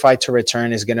fight. A good fight to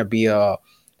return is going to be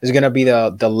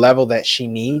the level that she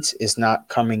needs. Is not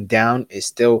coming down, is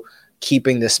still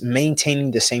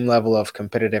maintaining the same level of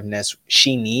competitiveness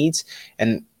she needs.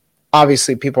 And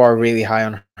obviously people are really high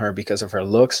on her because of her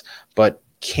looks, but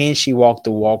can she walk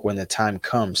the walk when the time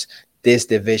comes? This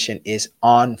division is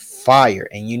on fire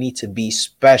and you need to be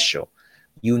special.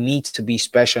 You need to be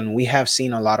special. And we have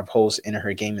seen a lot of holes in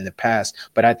her game in the past,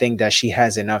 but I think that she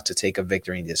has enough to take a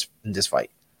victory in this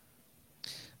fight.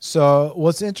 So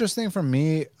what's interesting for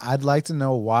me, I'd like to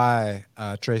know why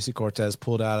Tracy Cortez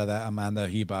pulled out of that Amanda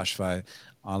Hibash fight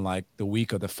on like the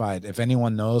week of the fight. If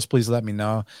anyone knows, please let me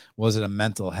know. Was it a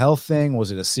mental health thing?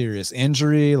 Was it a serious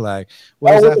injury? Like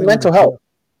what exactly? Mental health.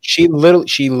 She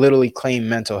literally claimed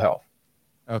mental health.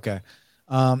 Okay.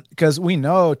 Because we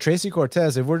know Tracy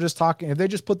Cortez, if they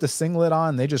just put the singlet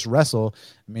on, they just wrestle.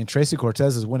 I mean, Tracy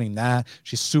Cortez is winning that.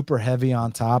 She's super heavy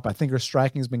on top. I think her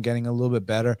striking has been getting a little bit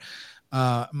better.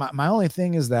 My only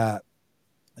thing is that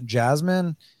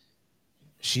Jasmine,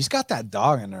 she's got that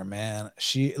dog in her, man.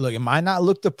 It might not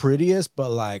look the prettiest, but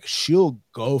like she'll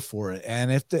go for it. And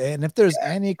if there's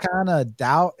any kind of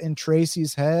doubt in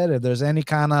Tracy's head, if there's any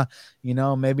kind of,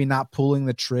 maybe not pulling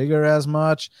the trigger as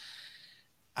much,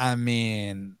 I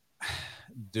mean,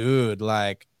 dude,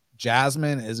 like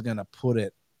Jasmine is gonna put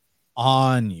it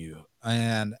on you.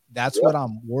 And that's what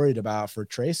I'm worried about for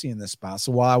Tracy in this spot.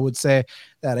 So while I would say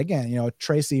that, again,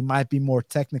 Tracy might be more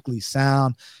technically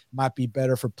sound, might be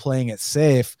better for playing it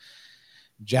safe,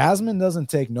 Jasmine doesn't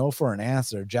take no for an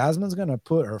answer. Jasmine's going to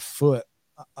put her foot,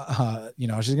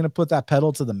 she's going to put that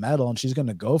pedal to the metal and she's going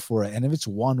to go for it. And if it's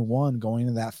 1-1 going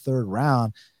into that third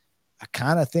round, I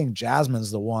kind of think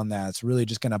Jasmine's the one that's really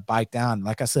just going to bite down.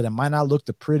 Like I said, it might not look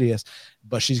the prettiest,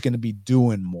 but she's going to be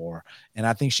doing more. And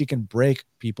I think she can break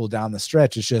people down the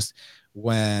stretch. It's just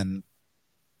when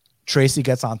Tracy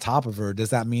gets on top of her, does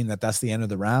that mean that that's the end of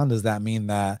the round? Does that mean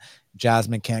that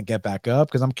Jasmine can't get back up?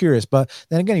 Because I'm curious. But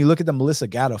then again, you look at the Melissa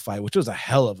Gatto fight, which was a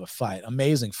hell of a fight,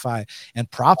 amazing fight.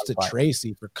 And props to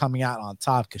Tracy for coming out on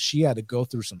top because she had to go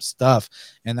through some stuff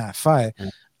in that fight.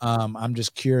 I'm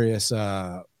just curious,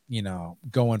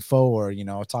 going forward,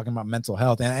 talking about mental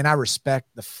health. And I respect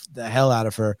the hell out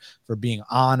of her for being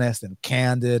honest and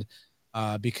candid.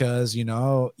 Because,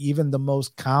 even the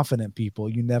most confident people,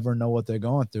 you never know what they're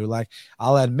going through. Like,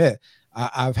 I'll admit,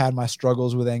 I've had my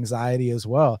struggles with anxiety as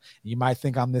well. You might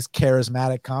think I'm this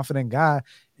charismatic, confident guy,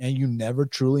 and you never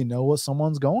truly know what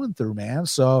someone's going through, man.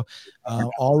 So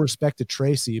all respect to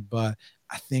Tracy, but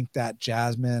I think that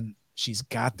Jasmine, she's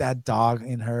got that dog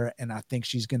in her, and I think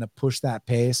she's going to push that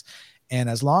pace. And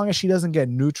as long as she doesn't get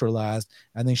neutralized,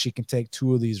 I think she can take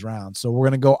 2 of these rounds. So we're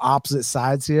going to go opposite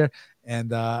sides here.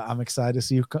 And I'm excited to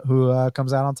see who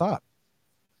comes out on top.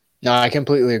 No, I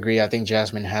completely agree. I think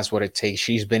Jasmine has what it takes.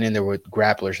 She's been in there with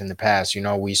grapplers in the past.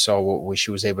 We saw what she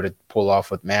was able to pull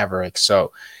off with Maverick.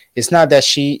 So it's not that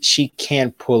she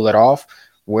can't pull it off.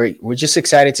 We're just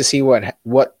excited to see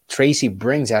what Tracy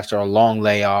brings after a long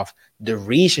layoff. The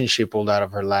reason she pulled out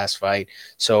of her last fight.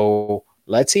 So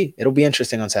let's see. It'll be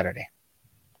interesting on Saturday.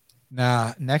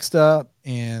 Now, next up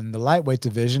in the lightweight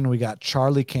division, we got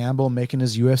Charlie Campbell making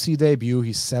his UFC debut.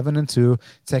 He's 7-2,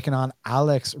 taking on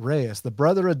Alex Reyes, the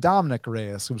brother of Dominic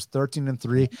Reyes, who was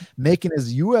 13-3, making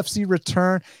his UFC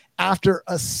return after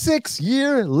a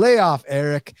 6-year layoff,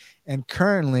 Eric. And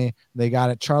currently, they got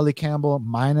it Charlie Campbell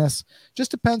minus,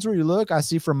 just depends where you look. I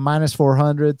see from minus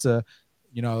 400 to,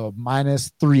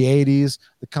 minus 380s.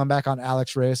 The comeback on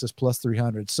Alex Reyes is plus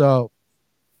 300. So,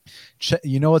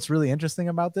 what's really interesting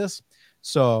about this?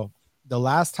 So the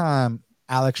last time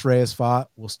Alex Reyes fought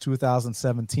was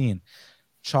 2017.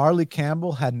 Charlie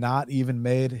Campbell had not even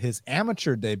made his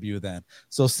amateur debut then.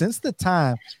 So since the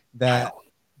time that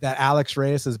Alex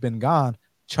Reyes has been gone,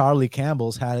 Charlie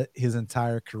Campbell's had his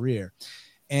entire career.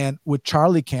 And with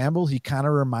Charlie Campbell, he kind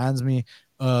of reminds me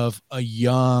of a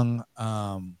young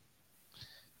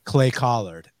Clay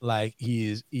Collard. Like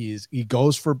he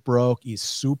goes for broke. He's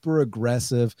super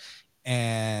aggressive.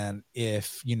 And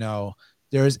if,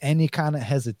 there's any kind of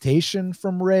hesitation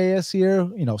from Reyes here,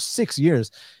 6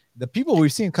 years, the people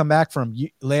we've seen come back from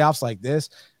layoffs like this.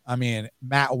 I mean,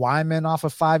 Matt Wyman off a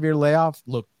 5-year layoff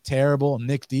looked terrible.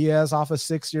 Nick Diaz off a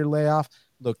 6-year layoff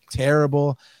looked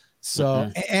terrible. So,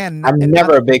 and I'm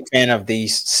never a big fan of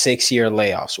these 6-year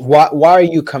layoffs. Why are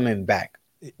you coming back?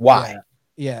 Why?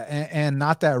 Yeah, and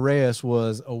not that Reyes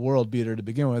was a world beater to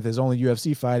begin with. His only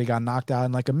UFC fight, he got knocked out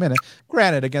in like a minute.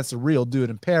 Granted, against a real dude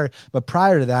in Perry. But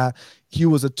prior to that, he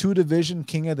was a 2-division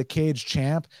King of the Cage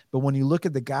champ. But when you look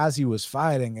at the guys he was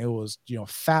fighting, it was,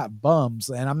 fat bums.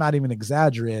 And I'm not even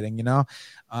exaggerating,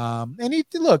 And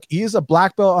he's a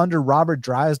black belt under Robert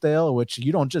Drysdale, which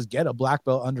you don't just get a black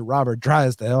belt under Robert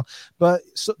Drysdale. But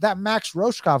so that Max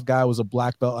Roshkov guy was a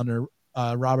black belt under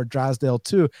Robert Drysdale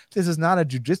too. This is not a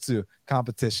jiu-jitsu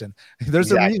competition.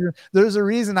 There's a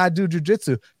reason I do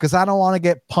jiu-jitsu, because I don't want to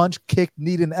get punched, kicked,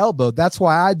 kneed, and elbowed. That's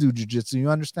why I do jiu-jitsu. You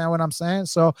understand what I'm saying?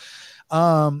 So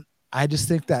I just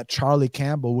think that Charlie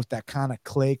Campbell, with that kind of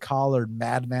Clay Collard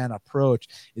madman approach,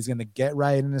 is going to get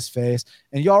right in his face.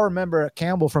 And y'all remember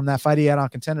Campbell from that fight he had on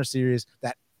Contender Series,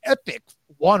 that epic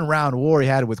 1-round war he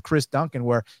had with Chris Duncan,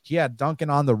 where he had Duncan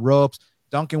on the ropes.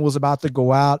 Duncan was about to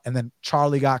go out, and then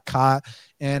Charlie got caught.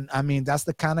 And, I mean, that's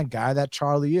the kind of guy that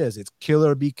Charlie is. It's kill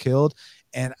or be killed,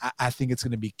 and I think it's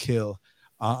going to be kill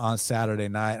on Saturday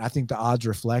night. I think the odds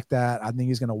reflect that. I think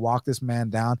he's going to walk this man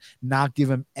down, not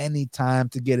give him any time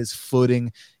to get his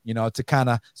footing, to kind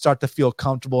of start to feel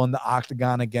comfortable in the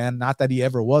octagon again. Not that he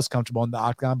ever was comfortable in the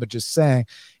octagon, but just saying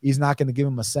he's not going to give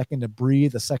him a second to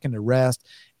breathe, a second to rest.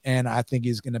 And I think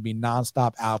he's going to be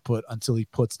nonstop output until he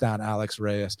puts down Alex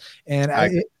Reyes. And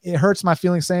it hurts my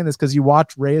feelings saying this, because you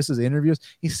watch Reyes's interviews.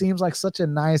 He seems like such a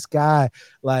nice guy.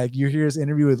 Like, you hear his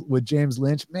interview with James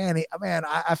Lynch.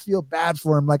 I feel bad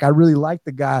for him. Like, I really like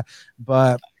the guy.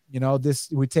 But,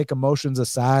 we take emotions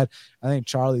aside. I think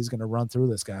Charlie's going to run through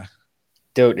this guy.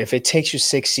 Dude, if it takes you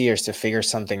 6 years to figure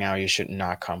something out, you should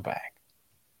not come back.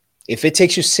 If it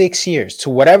takes you 6 years to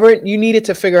whatever you needed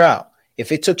to figure out,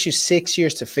 if it took you 6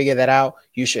 years to figure that out,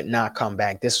 you should not come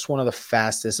back. This is one of the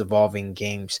fastest evolving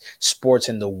sports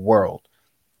in the world.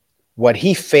 What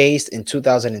he faced in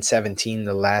 2017,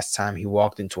 the last time he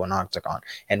walked into an octagon,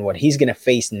 and what he's going to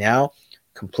face now,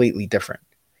 completely different.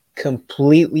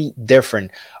 Completely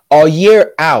different. A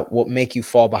year out will make you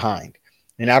fall behind.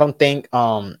 And I don't think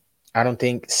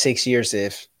 6 years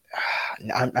if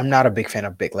I'm not a big fan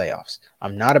of big layoffs.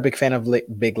 I'm not a big fan of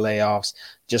big layoffs.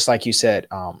 Just like you said,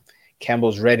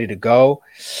 Campbell's ready to go.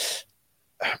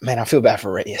 Man, I feel bad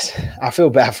for Reyes. I feel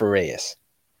bad for Reyes.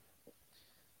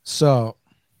 So,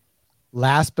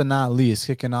 last but not least,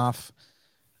 kicking off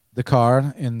the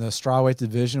card in the strawweight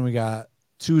division, we got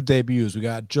two debuts. We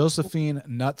got Josephine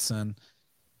Knutson,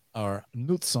 or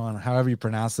Knutson, however you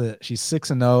pronounce it. She's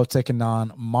 6-0, taking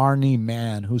on Marnie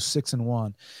Mann, who's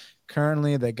 6-1.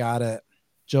 Currently, they got it.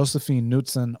 Josephine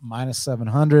Knutson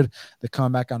 -700. The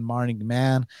comeback on Marnie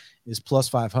Mann is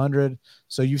 +500.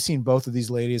 So you've seen both of these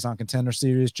ladies on Contender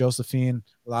Series. Josephine,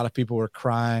 a lot of people were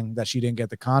crying that she didn't get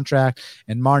the contract,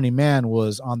 and Marnie Mann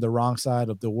was on the wrong side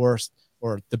of the worst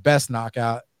or the best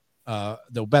knockout,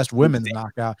 the best women's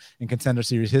knockout in Contender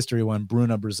Series history when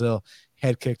Bruna Brazil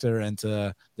head kicked her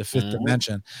into the fifth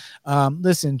dimension.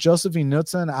 Listen, Josephine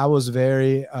Knutson, I was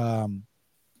very,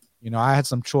 I had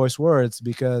some choice words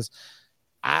because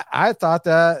I thought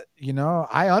that,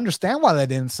 I understand why they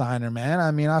didn't sign her, man.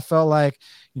 I mean, I felt like,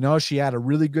 she had a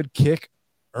really good kick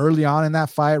early on in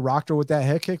that fight, rocked her with that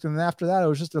head kick. And then after that, it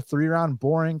was just a 3-round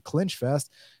boring clinch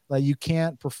fest. Like, you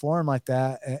can't perform like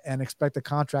that and expect a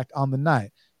contract on the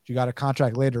night. If you got a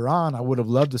contract later on, I would have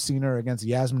loved to seen her against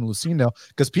Yasmin Lucindo,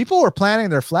 because people were planting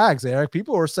their flags, Eric.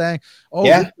 People were saying, oh,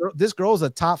 yeah, this girl's a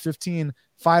top 15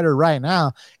 fighter right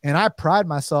now. And I pride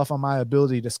myself on my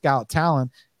ability to scout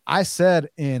talent. I said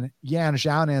in Yan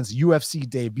Xiaonan's UFC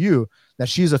debut that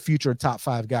she's a future top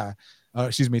 5 guy,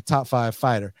 top 5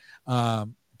 fighter.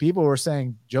 People were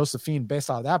saying Josephine, based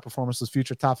on that performance, was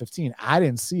future top 15. I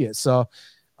didn't see it. So,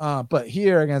 but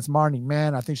here against Marnie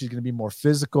Mann, I think she's going to be more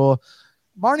physical.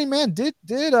 Marnie Mann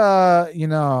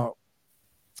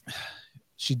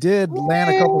she did land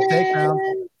a couple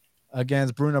takedowns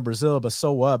against Bruna Brazil, but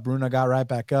so what? Bruna got right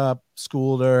back up,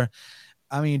 schooled her.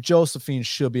 I mean, Josephine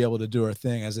should be able to do her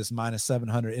thing, as this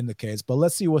 -700 indicates. But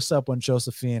let's see what's up when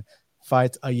Josephine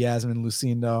fights a Yasmin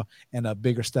Lucindo and a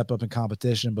bigger step up in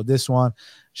competition. But this one,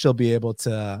 she'll be able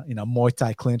to, Muay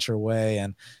Thai clinch her way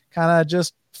and kind of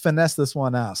just finesse this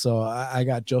one out. So I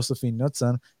got Josephine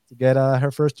Knutson to get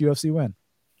her first UFC win.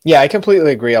 Yeah, I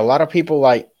completely agree. A lot of people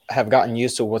have gotten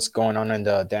used to what's going on in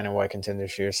the Dana White Contender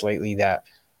Series lately, that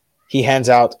he hands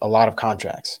out a lot of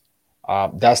contracts.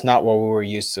 That's not what we were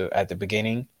used to at the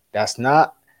beginning. That's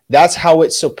how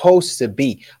it's supposed to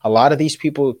be. A lot of these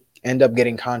people end up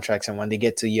getting contracts, and when they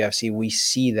get to UFC, we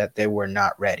see that they were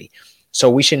not ready. So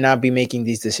we should not be making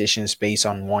these decisions based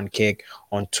on one kick,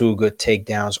 on 2 good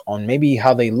takedowns, on maybe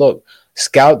how they look.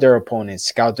 Scout their opponents,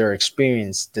 scout their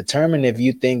experience, determine if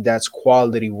you think that's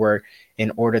quality work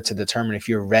in order to determine if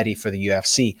you're ready for the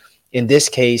UFC. In this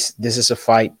case, this is a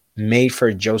fight made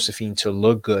for Josephine to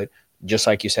look good, just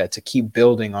like you said, to keep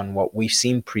building on what we've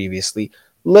seen previously,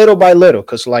 little by little,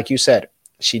 because like you said,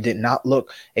 she did not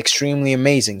look extremely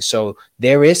amazing. So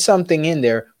there is something in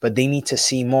there, but they need to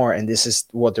see more, and this is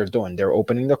what they're doing. They're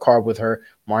opening the card with her.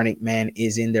 Marnie Mann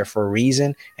is in there for a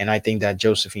reason, and I think that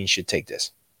Josephine should take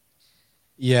this.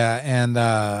 Yeah, and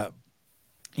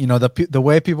the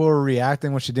way people were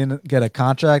reacting when she didn't get a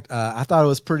contract, I thought it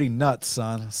was pretty nuts,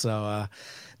 son. So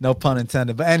no pun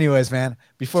intended. But anyways, man,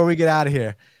 before we get out of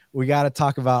here, we got to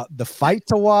talk about the fight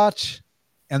to watch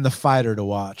and the fighter to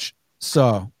watch.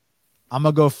 So I'm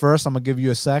going to go first. I'm going to give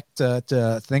you a sec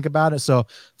to think about it. So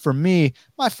for me,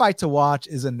 my fight to watch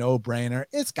is a no-brainer.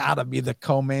 It's got to be the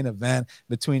co-main event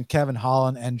between Kevin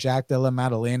Holland and Jack Della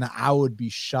Maddalena. I would be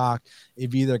shocked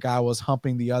if either guy was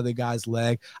humping the other guy's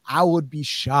leg. I would be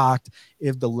shocked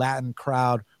if the Latin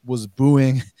crowd was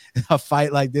booing a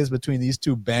fight like this between these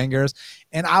two bangers.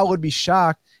 And I would be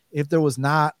shocked if there was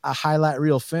not a highlight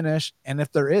reel finish. And if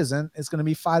there isn't, it's going to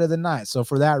be fight of the night. So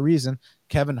for that reason,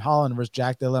 Kevin Holland versus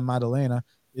Jack Della Maddalena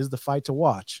is the fight to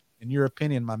watch. In your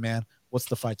opinion, my man, what's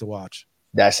the fight to watch?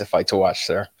 That's the fight to watch,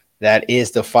 sir. That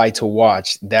is the fight to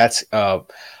watch. That's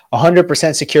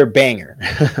 100% secure banger.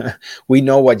 We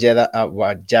know what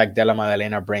Jack Della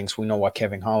Maddalena brings. We know what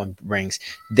Kevin Holland brings.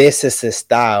 This is the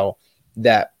style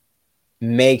that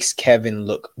makes Kevin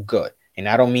look good. And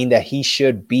I don't mean that he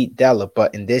should beat Della,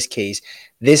 but in this case,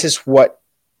 this is what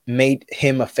made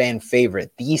him a fan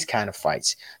favorite. These kind of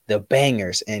fights, the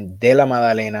bangers. And Della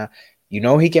Maddalena,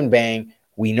 he can bang.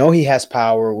 We know he has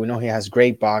power. We know he has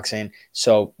great boxing.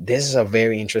 So this is a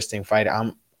very interesting fight.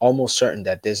 I'm almost certain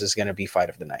that this is going to be fight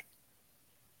of the night.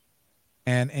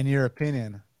 And in your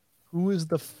opinion, who is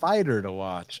the fighter to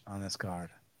watch on this card?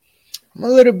 I'm a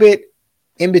little bit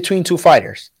in between two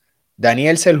fighters,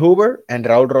 Daniel Selhuber and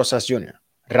Raul Rosas Jr.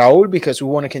 Raul, because we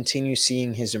want to continue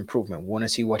seeing his improvement. We want to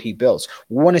see what he builds.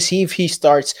 We want to see if he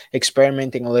starts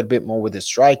experimenting a little bit more with the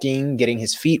striking, getting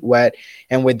his feet wet.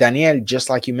 And with Daniel, just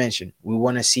like you mentioned, we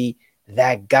want to see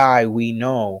that guy we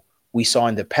know we saw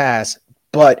in the past,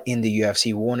 but in the UFC.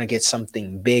 We want to get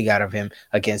something big out of him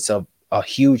against a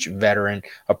huge veteran,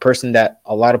 a person that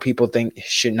a lot of people think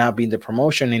should not be in the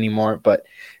promotion anymore. But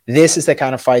this is the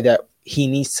kind of fight that he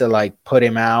needs to like put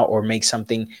him out or make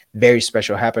something very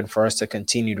special happen for us to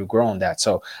continue to grow on that.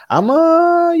 So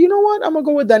you know what? I'm gonna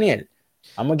go with Daniel.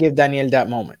 I'm gonna give Daniel that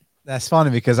moment. That's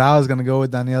funny because I was going to go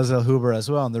with Daniel Zellhuber as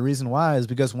well. And the reason why is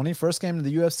because when he first came to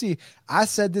the UFC, I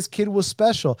said this kid was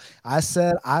special. I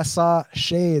said I saw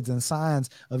shades and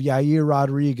signs of Yair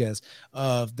Rodriguez,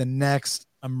 of the next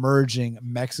emerging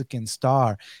Mexican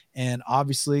star. And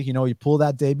obviously, you know, he pulled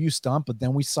that debut stunt, but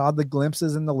then we saw the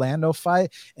glimpses in the Lando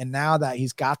fight. And now that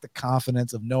he's got the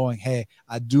confidence of knowing, hey,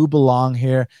 I do belong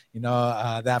here. You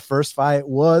know, that first fight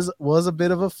was a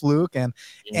bit of a fluke. And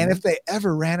if they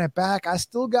ever ran it back, I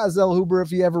still got Zellhuber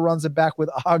if he ever runs it back with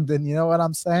Ogden. You know what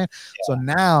I'm saying? Yeah. So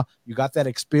now you got that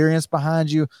experience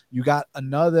behind you. You got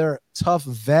another tough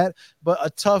vet, but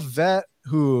a tough vet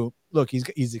who, look,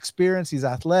 he's experienced, he's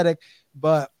athletic,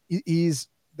 but he's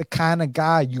the kind of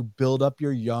guy you build up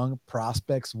your young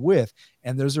prospects with.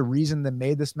 And there's a reason that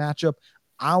made this matchup.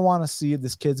 I want to see if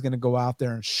this kid's going to go out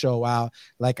there and show out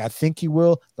like I think he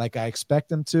will, like I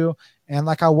expect him to, and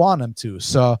like I want him to.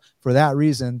 So for that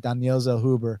reason, Daniel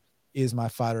Zellhuber is my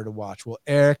fighter to watch. Well,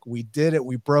 Eric, we did it.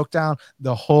 We broke down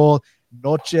the whole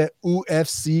Noche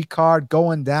UFC card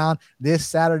going down this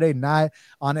Saturday night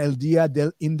on El Día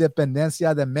de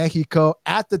Independencia de Mexico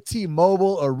at the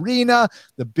T-Mobile Arena.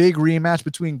 The big rematch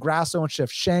between Grasso and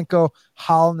Shevchenko,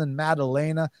 Holland and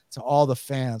Madalena. To all the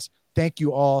fans, thank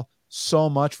you all so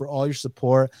much for all your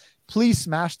support. Please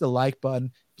smash the like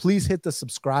button. Please hit the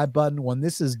subscribe button. When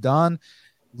this is done,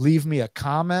 leave me a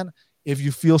comment. If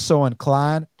you feel so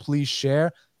inclined, please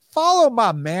share. Follow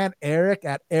my man Eric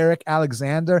at Eric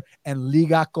Alexander and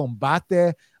Liga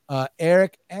Combate.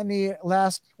 Eric, any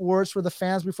last words for the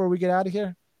fans before we get out of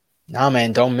here? Nah,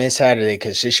 man, don't miss Saturday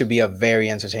because it should be a very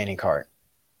entertaining card.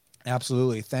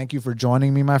 Absolutely. Thank you for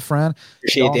joining me, my friend.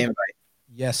 Appreciate the invite.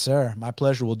 Yes, sir. My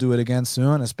pleasure. We'll do it again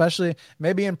soon, especially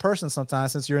maybe in person sometime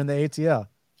since you're in the ATL.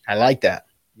 I like that.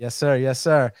 Yes, sir. Yes,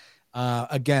 sir.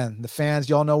 Again, the fans,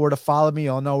 y'all know where to follow me.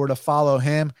 Y'all know where to follow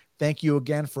him. Thank you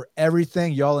again for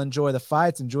everything. Y'all enjoy the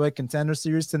fights. Enjoy Contender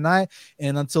Series tonight.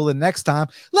 And until the next time,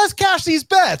 let's cash these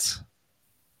bets.